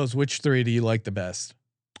 Of those, which 3 do you like the best?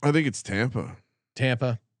 I think it's Tampa.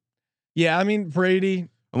 Tampa. Yeah, I mean Brady.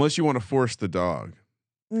 Unless you want to force the dog.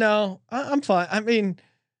 No, I'm fine. I mean,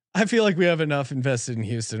 I feel like we have enough invested in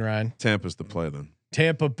Houston, Ryan. Tampa's the play then.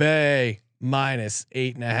 Tampa Bay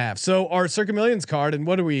 -8.5. So our Circa Millions card, and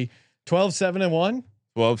what are we? 12-7-1.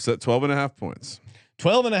 12.5 points.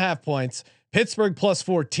 12.5 points. Pittsburgh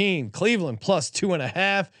 +14. Cleveland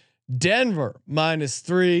 +2.5. Denver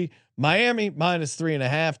 -3. Miami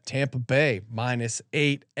 -3.5. Tampa Bay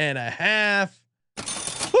 -8.5.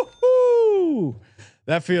 Woo-hoo!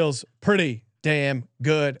 That feels pretty damn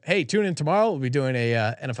good. Hey, tune in tomorrow. We'll be doing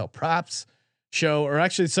a NFL props show, or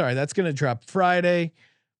actually, sorry, that's going to drop Friday.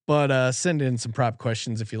 But send in some prop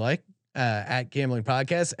questions if you like at Gambling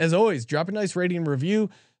Podcast. As always, drop a nice rating and review.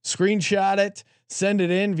 Screenshot it. Send it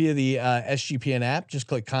in via the SGPN app. Just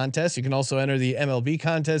click contest. You can also enter the MLB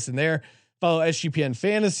contest in there. Follow SGPN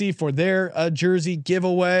Fantasy for their jersey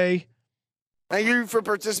giveaway. Thank you for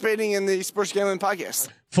participating in the Sports Gambling Podcast.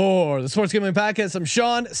 For the Sports Gambling Podcast, I'm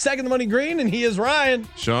Sean, second the money green, and he is Ryan.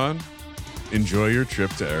 Sean, enjoy your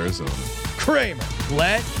trip to Arizona. Kramer,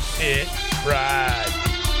 let it ride.